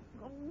 No!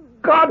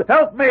 God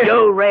help me!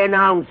 You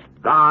renounce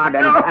God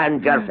and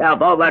hand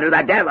yourself over to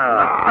the devil.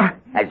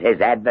 As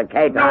his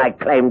advocate, I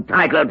claim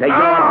title to your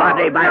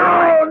body by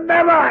right. No,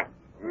 never!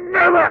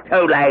 Never!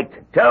 Too late.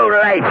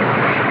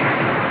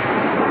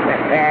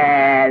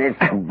 This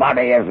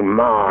body is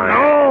mine.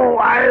 No,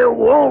 I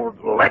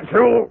won't let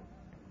you.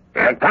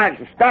 You can't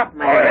stop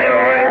me.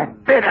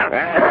 Bit of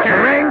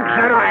strength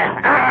that I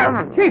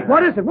have. Chief,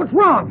 what is it? What's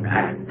wrong?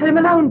 Let him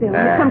alone, Bill.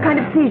 It's some kind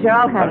of seizure.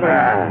 I'll handle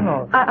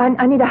it.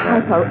 I need a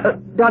hypo.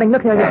 Darling,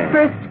 look there. The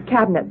first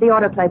cabinet, the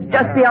autoclave's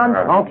just beyond.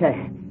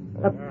 Okay.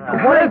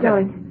 What is it,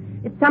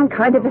 darling? It's some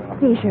kind of a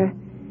seizure.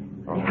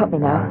 Help me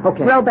now.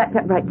 Okay. Roll back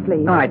that right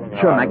sleeve. All right,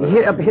 sure, Maggie.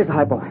 Here's the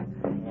hypo.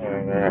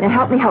 Now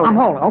help me hold. I'm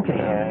holding. Okay.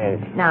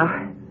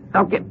 Now.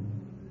 Okay.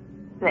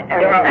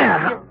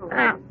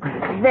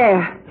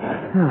 There.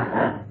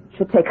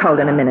 Should take hold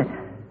in a minute.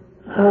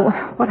 Well,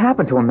 what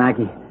happened to him,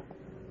 Maggie?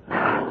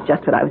 It's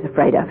just what I was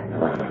afraid of.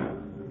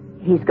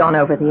 He's gone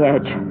over the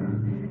edge.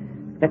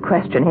 The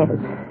question is,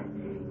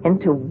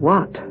 into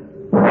what?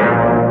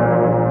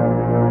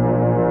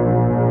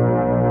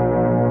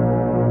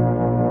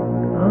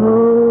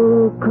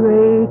 Oh,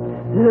 great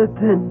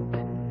serpent,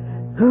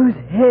 whose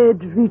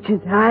head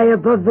reaches high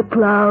above the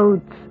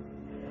clouds,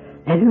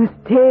 and whose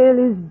tail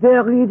is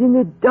buried in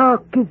the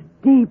darkest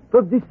deep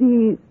of the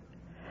seas,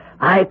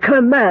 I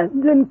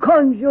command and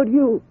conjure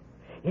you,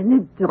 in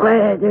the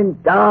dread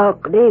and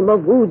dark name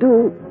of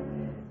Voodoo,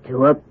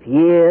 to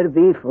appear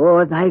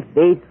before thy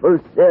faithful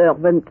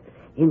servant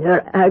in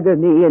her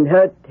agony and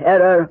her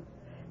terror,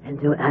 and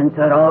to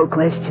answer all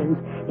questions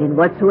in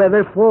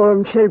whatsoever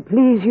form shall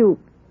please you,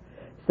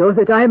 so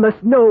that I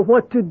must know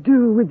what to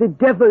do with the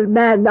devil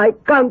man I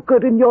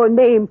conquered in your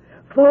name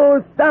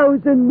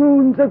 4,000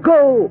 moons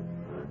ago,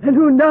 and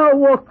who now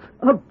walks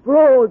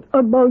abroad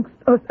amongst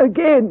us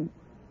again.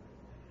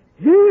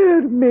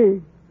 Hear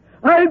me,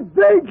 I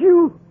beg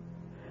you,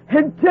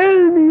 and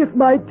tell me if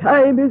my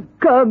time is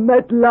come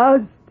at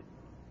last.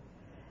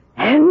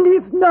 And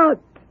if not,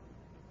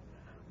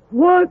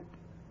 what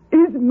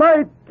is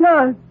my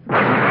task?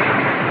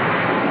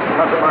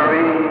 Tante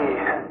Marie.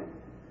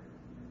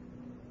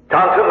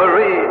 Tante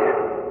Marie.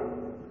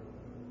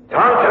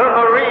 Tante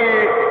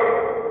Marie.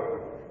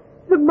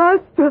 The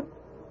Master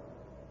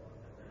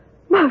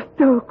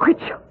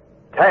Oquitcho.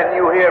 Can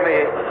you hear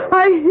me?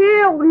 I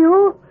hear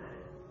you.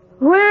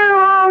 Where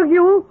are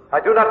you? I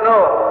do not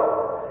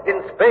know.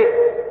 In space.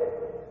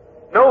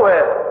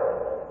 Nowhere.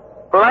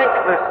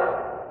 Blankness.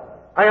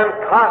 I am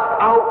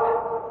cast out.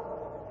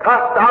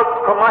 Cast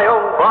out from my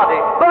own body.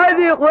 By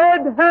the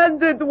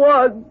red-handed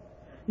one.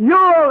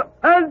 Your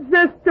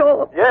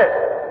ancestor. Yes.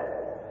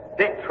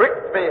 He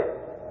tricked me.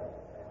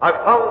 I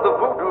found the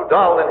voodoo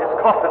doll in his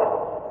coffin,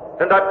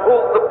 and I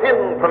pulled the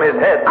pin from his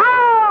head.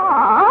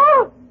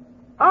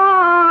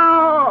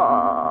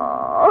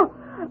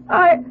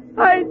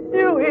 I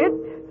knew it.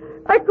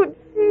 I could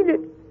feel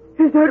it.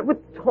 His heart was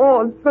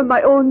torn from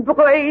my own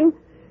brain.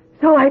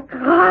 So I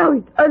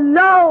cried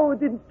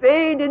aloud in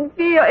pain and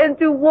fear and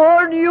to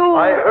warn you.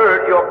 I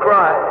heard your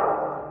cry,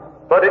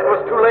 but it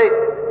was too late.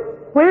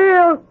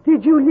 Where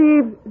did you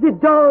leave the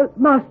doll,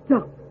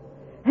 Master?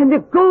 And the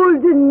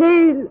golden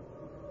nail?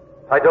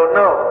 I don't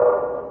know.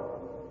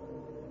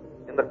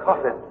 In the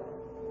coffin.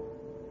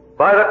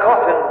 By the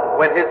coffin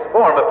when his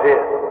form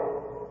appeared.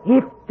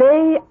 If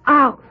they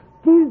are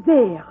still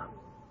there,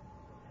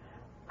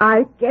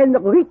 I can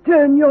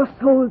return your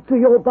soul to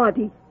your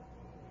body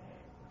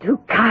to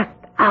cast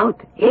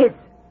out his.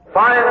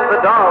 Find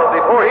the doll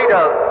before he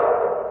does.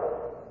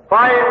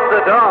 Find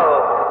the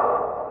doll.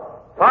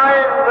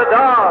 Find the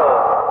doll.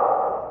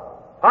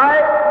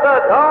 Find the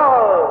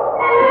doll.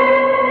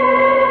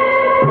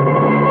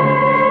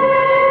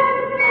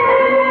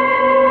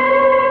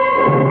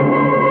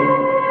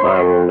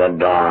 Find the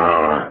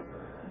doll.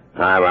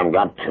 I've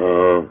got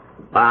to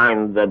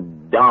find the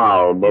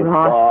doll before...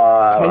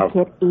 Ross,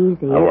 take it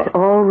easy. It's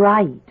all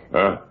right.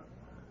 Huh?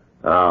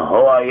 Who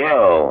are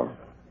you?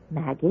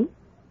 Maggie?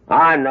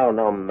 I know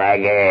no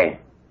Maggie.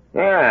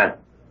 Yeah.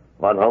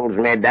 What holds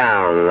me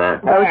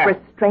down? Those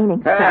restraining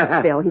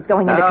straps, Bill. He's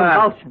going into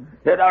convulsions.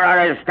 You don't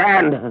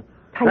understand.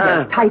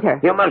 Tighter.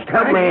 You must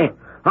help me.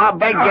 I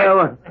beg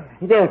you.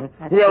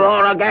 You're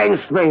all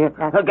against me.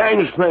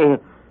 Against me.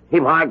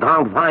 If I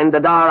can't find the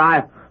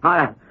doll,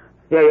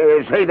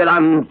 you see that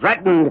I'm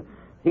threatened.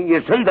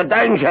 You see the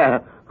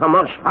danger. I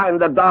must find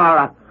the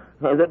doll.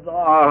 The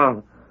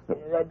doll.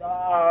 The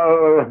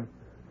doll.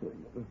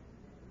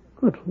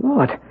 Good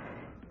Lord.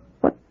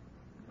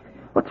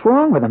 What's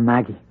wrong with him,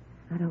 Maggie?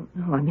 I don't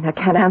know. I mean, I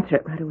can't answer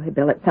it right away,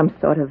 Bill. It's some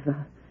sort of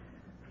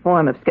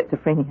form of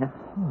schizophrenia.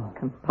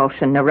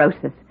 Compulsion,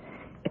 neurosis.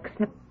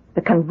 Except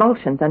the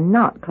convulsions are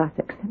not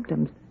classic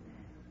symptoms.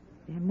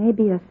 There may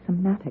be a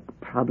somatic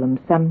problem,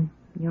 some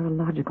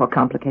neurological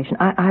complication.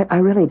 I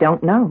really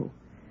don't know.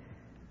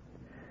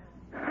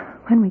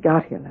 When we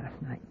got here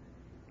last night,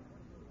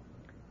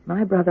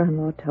 My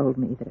brother-in-law told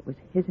me that it was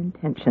his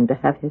intention to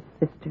have his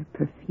sister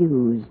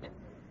perfused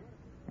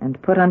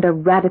and put under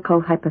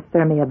radical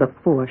hypothermia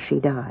before she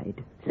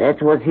died.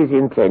 That was his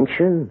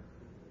intention?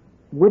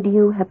 Would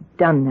you have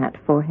done that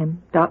for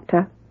him,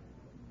 Doctor?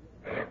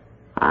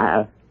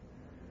 I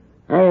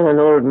am an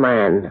old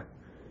man.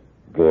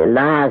 The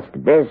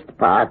last best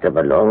part of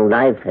a long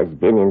life has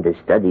been in the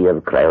study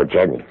of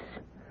cryogenics.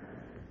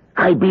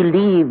 I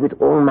believe with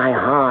all my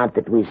heart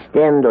that we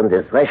stand on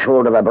the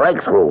threshold of a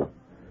breakthrough.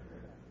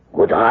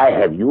 Would I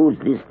have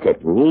used this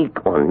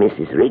technique on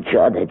Mrs.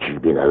 Richard had she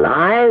been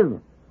alive?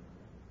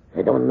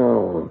 I don't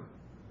know.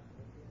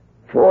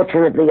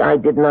 Fortunately, I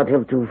did not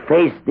have to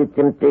face the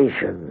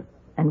temptation.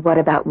 And what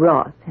about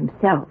Ross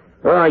himself?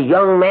 A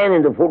young man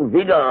in the full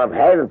vigor of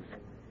health.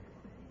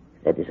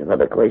 That is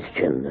another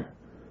question.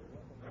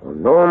 For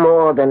no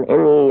more than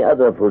any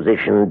other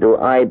position do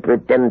I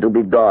pretend to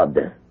be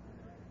God.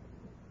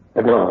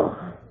 But no,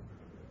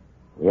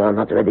 we are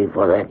not ready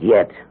for that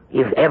yet,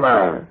 if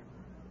ever.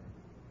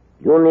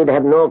 You need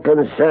have no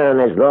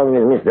concern as long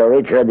as Mr.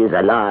 Richard is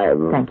alive.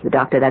 Thank you,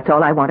 Doctor. That's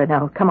all I want to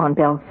know. Come on,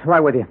 Bill. Right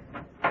with you.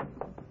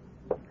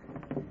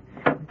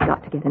 We've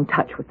got to get in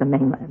touch with the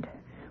mainland.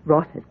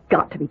 Ross has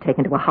got to be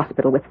taken to a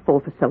hospital with full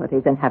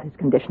facilities and have his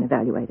condition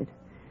evaluated.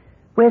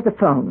 Where's the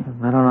phone?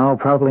 I don't know.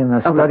 Probably in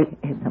the study. Look,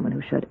 here's someone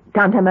who should.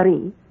 Tante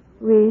Marie.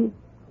 Oui,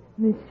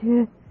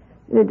 monsieur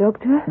le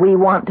doctor? We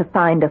want to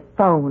find a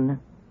phone.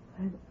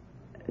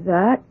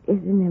 That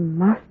is in the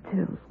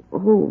master's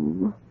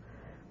room,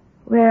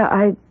 where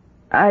I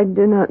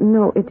do not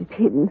know it is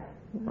hidden.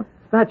 What's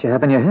that you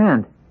have in your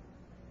hand?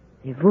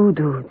 The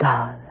voodoo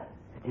doll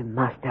the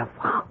master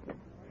found,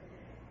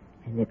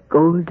 and the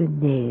golden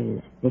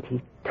nail that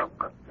he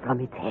took from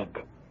its head.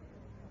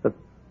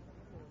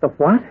 The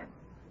what?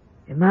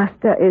 The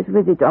master is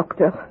with the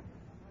doctor.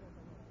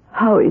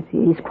 How is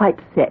he? He's quite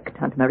sick,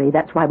 Tante Marie.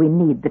 That's why we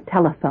need the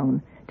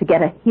telephone, to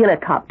get a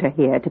helicopter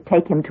here to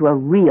take him to a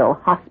real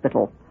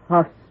hospital.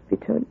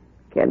 Hospital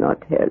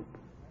cannot help.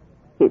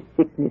 His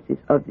sickness is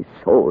of the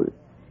soul.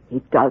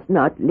 He does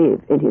not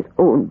live in his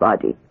own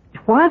body.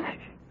 What?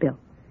 Bill.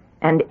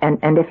 And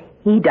if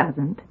he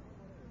doesn't,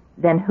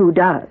 then who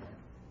does?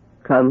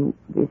 Come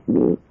with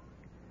me.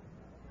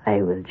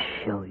 I will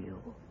show you.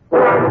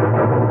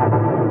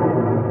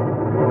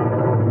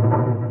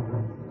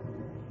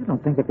 You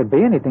don't think there could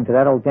be anything to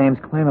that old dame's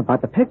claim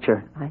about the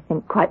picture? I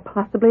think quite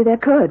possibly there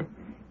could.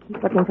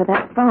 Keep looking for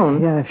that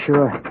phone. Yeah,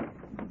 sure.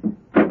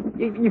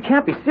 You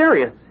can't be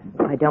serious.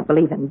 I don't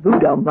believe in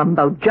voodoo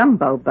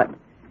mumbo-jumbo, but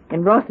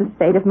in Ross's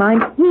state of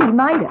mind, he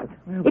might have.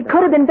 It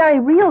could have been very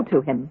real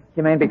to him.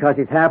 You mean because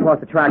he's half off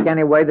the track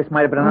anyway, this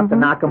might have been enough to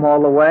knock him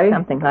all the way?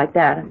 Something like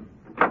that.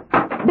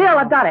 Bill,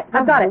 I've got it.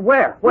 I've got it.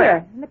 Where?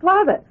 Here, in the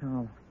closet.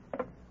 Oh.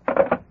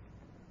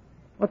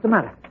 What's the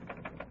matter?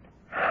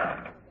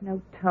 No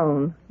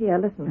tone. Here,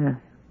 listen. Yeah.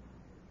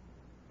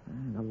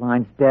 The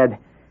line's dead.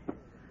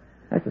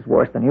 This is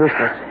worse than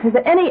useless. Is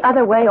there any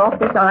other way off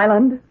this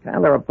island?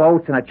 Well, there are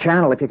boats and a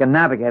channel if you can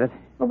navigate it.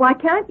 Well, why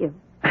can't you?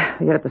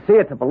 You have to see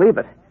it to believe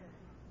it.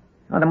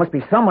 Oh, there must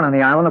be someone on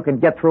the island who can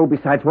get through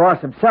besides Ross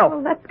himself.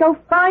 Well, let's go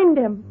find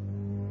him.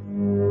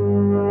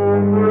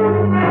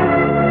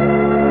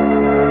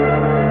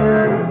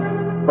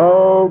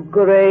 O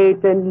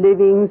great and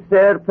living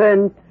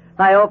serpent,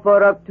 I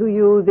offer up to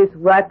you this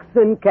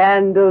waxen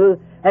candle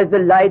as the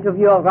light of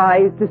your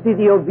eyes to see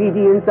the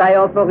obedience I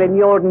offer in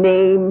your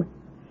name.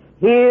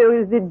 Here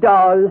is the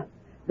doll,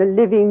 the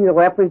living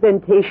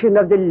representation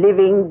of the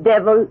living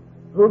devil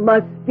who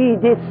must be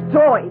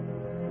destroyed.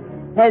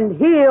 And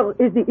here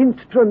is the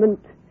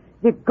instrument,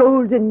 the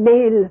golden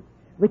nail,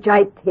 which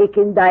I take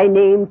in thy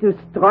name to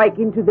strike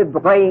into the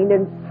brain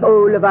and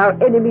soul of our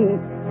enemies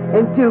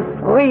and to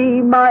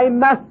free my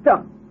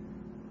master.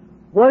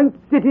 Once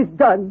it is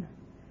done,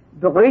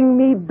 bring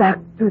me back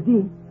to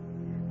thee,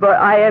 for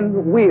I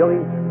am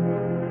weary.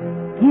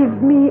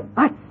 Give me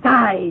a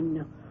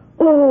sign,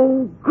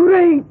 O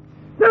great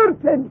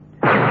serpent.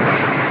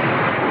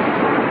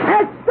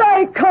 At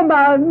thy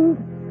command,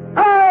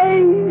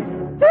 I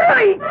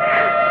strike!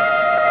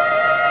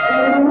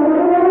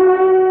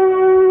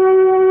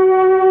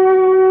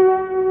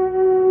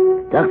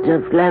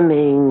 Dr.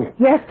 Fleming.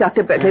 Yes,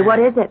 Dr. Berkeley, what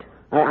is it?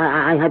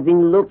 I have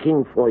been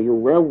looking for you.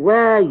 Where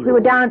were you? We were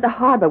down at the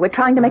harbor. We're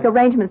trying to make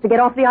arrangements to get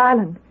off the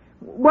island.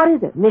 What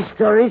is it?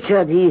 Mr.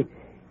 Richard,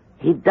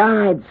 he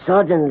died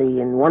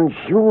suddenly in one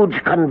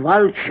huge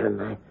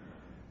convulsion.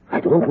 I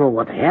don't know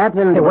what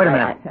happened. Hey, wait a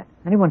minute.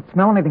 Anyone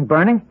smell anything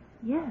burning?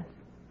 Yes.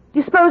 Do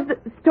you suppose the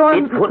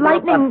storm, It could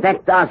lightning... not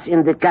affect us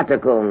in the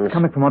catacombs.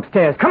 Coming from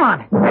upstairs. Come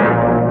on!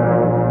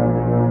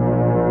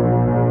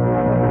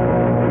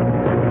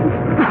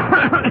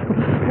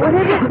 What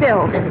is it,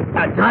 Bill?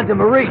 Tante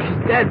Marie,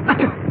 she's dead.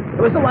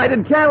 There was a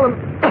lighted candle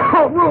in the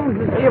whole room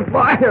to see a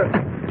fire.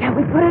 Can't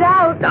we put it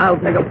out? I'll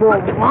take a full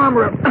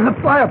armor and a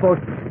fireboat.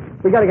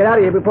 We gotta get out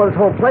of here before this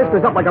whole place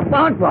goes up like a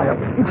bonfire.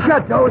 It's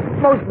chateau is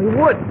mostly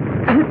wood.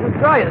 It's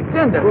dry as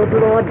tinder. Good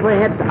Lord,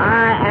 perhaps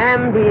I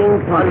am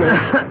being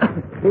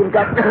punished. We've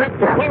got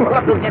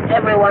to get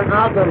everyone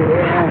out of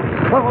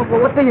here.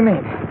 What do you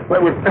mean?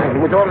 Well,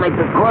 with all my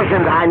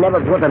precautions, I never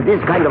thought of this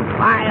kind of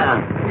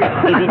fire.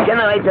 If it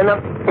generates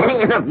enough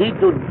heat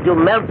to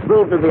melt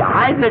through to the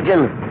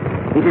hydrogen,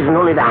 it isn't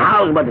only the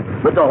house, but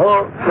the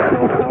whole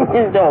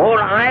the whole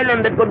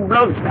island that could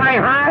blow sky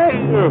high.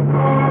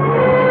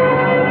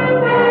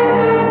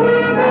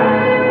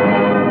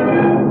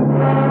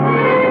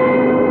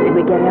 Did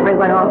we get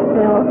everyone off,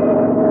 Bill?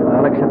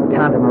 Well, except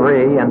Tante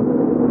Marie and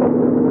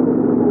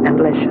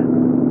Lisha.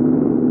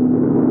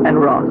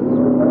 And Ross.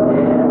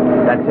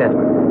 that's it.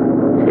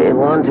 They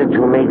wanted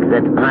to make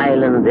that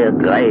island their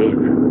grave.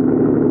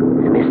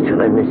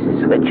 Mr. and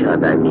Mrs.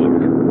 Richard, I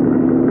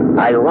mean.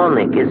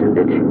 Ironic, isn't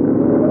it?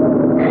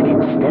 And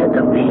instead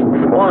of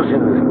being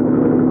frozen,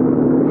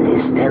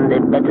 they stand a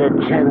better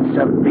chance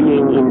of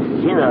being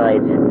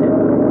incinerated.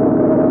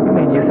 You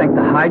mean you think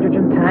the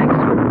hydrogen tanks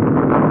would...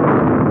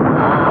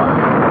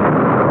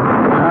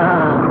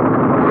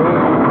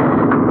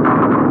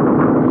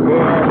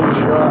 There is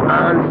your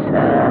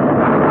answer.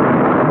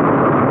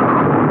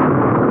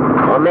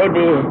 Or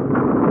maybe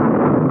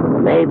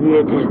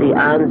it is the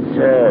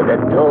answer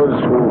that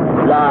those who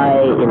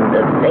fly in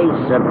the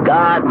face of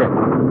God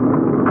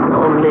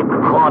only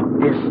court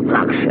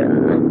destruction.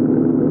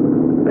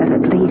 But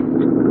at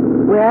least,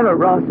 wherever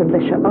Ross and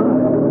Lisha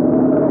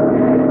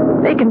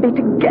are, they can be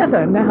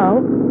together now.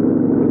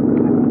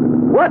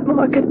 What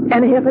more could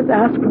any of us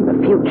ask from the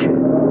future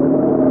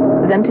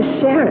than to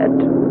share it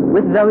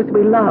with those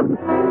we love?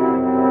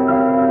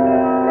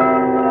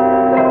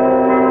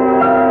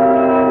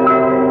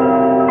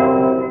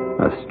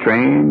 A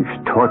strange,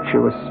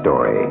 tortuous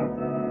story,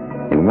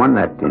 and one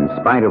that, in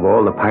spite of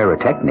all the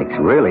pyrotechnics,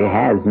 really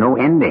has no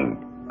ending.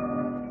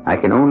 I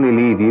can only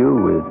leave you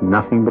with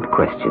nothing but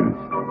questions.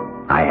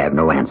 I have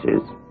no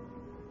answers.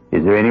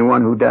 Is there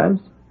anyone who does?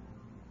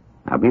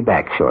 I'll be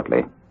back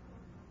shortly.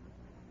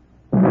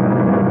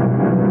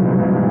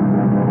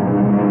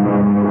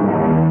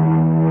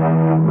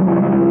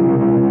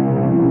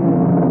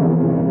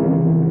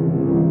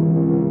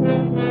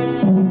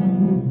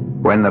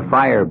 When the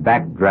fire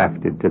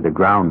backdrafted to the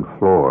ground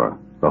floor,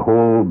 the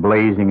whole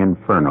blazing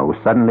inferno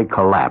suddenly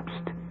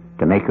collapsed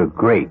to make a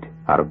grate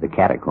out of the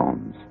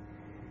catacombs.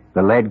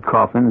 The lead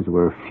coffins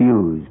were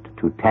fused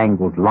to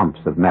tangled lumps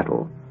of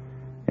metal,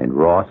 and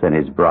Ross and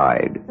his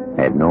bride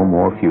had no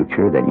more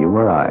future than you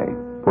or I,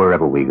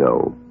 wherever we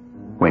go,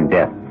 when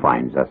death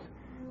finds us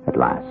at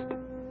last.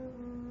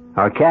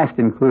 Our cast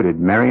included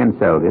Marion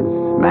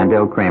Seldes,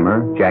 Mandel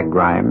Kramer, Jack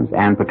Grimes,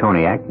 Ann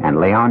Petoniak, and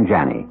Leon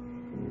Janney.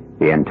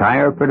 The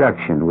entire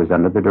production was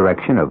under the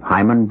direction of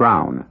Hyman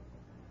Brown.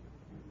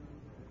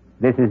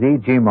 This is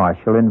E.G.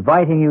 Marshall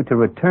inviting you to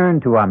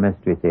return to our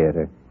Mystery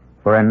Theater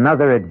for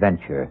another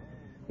adventure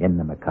in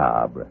the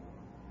macabre.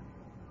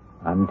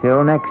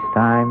 Until next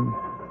time,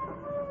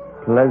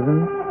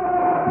 pleasant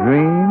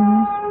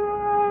dreams.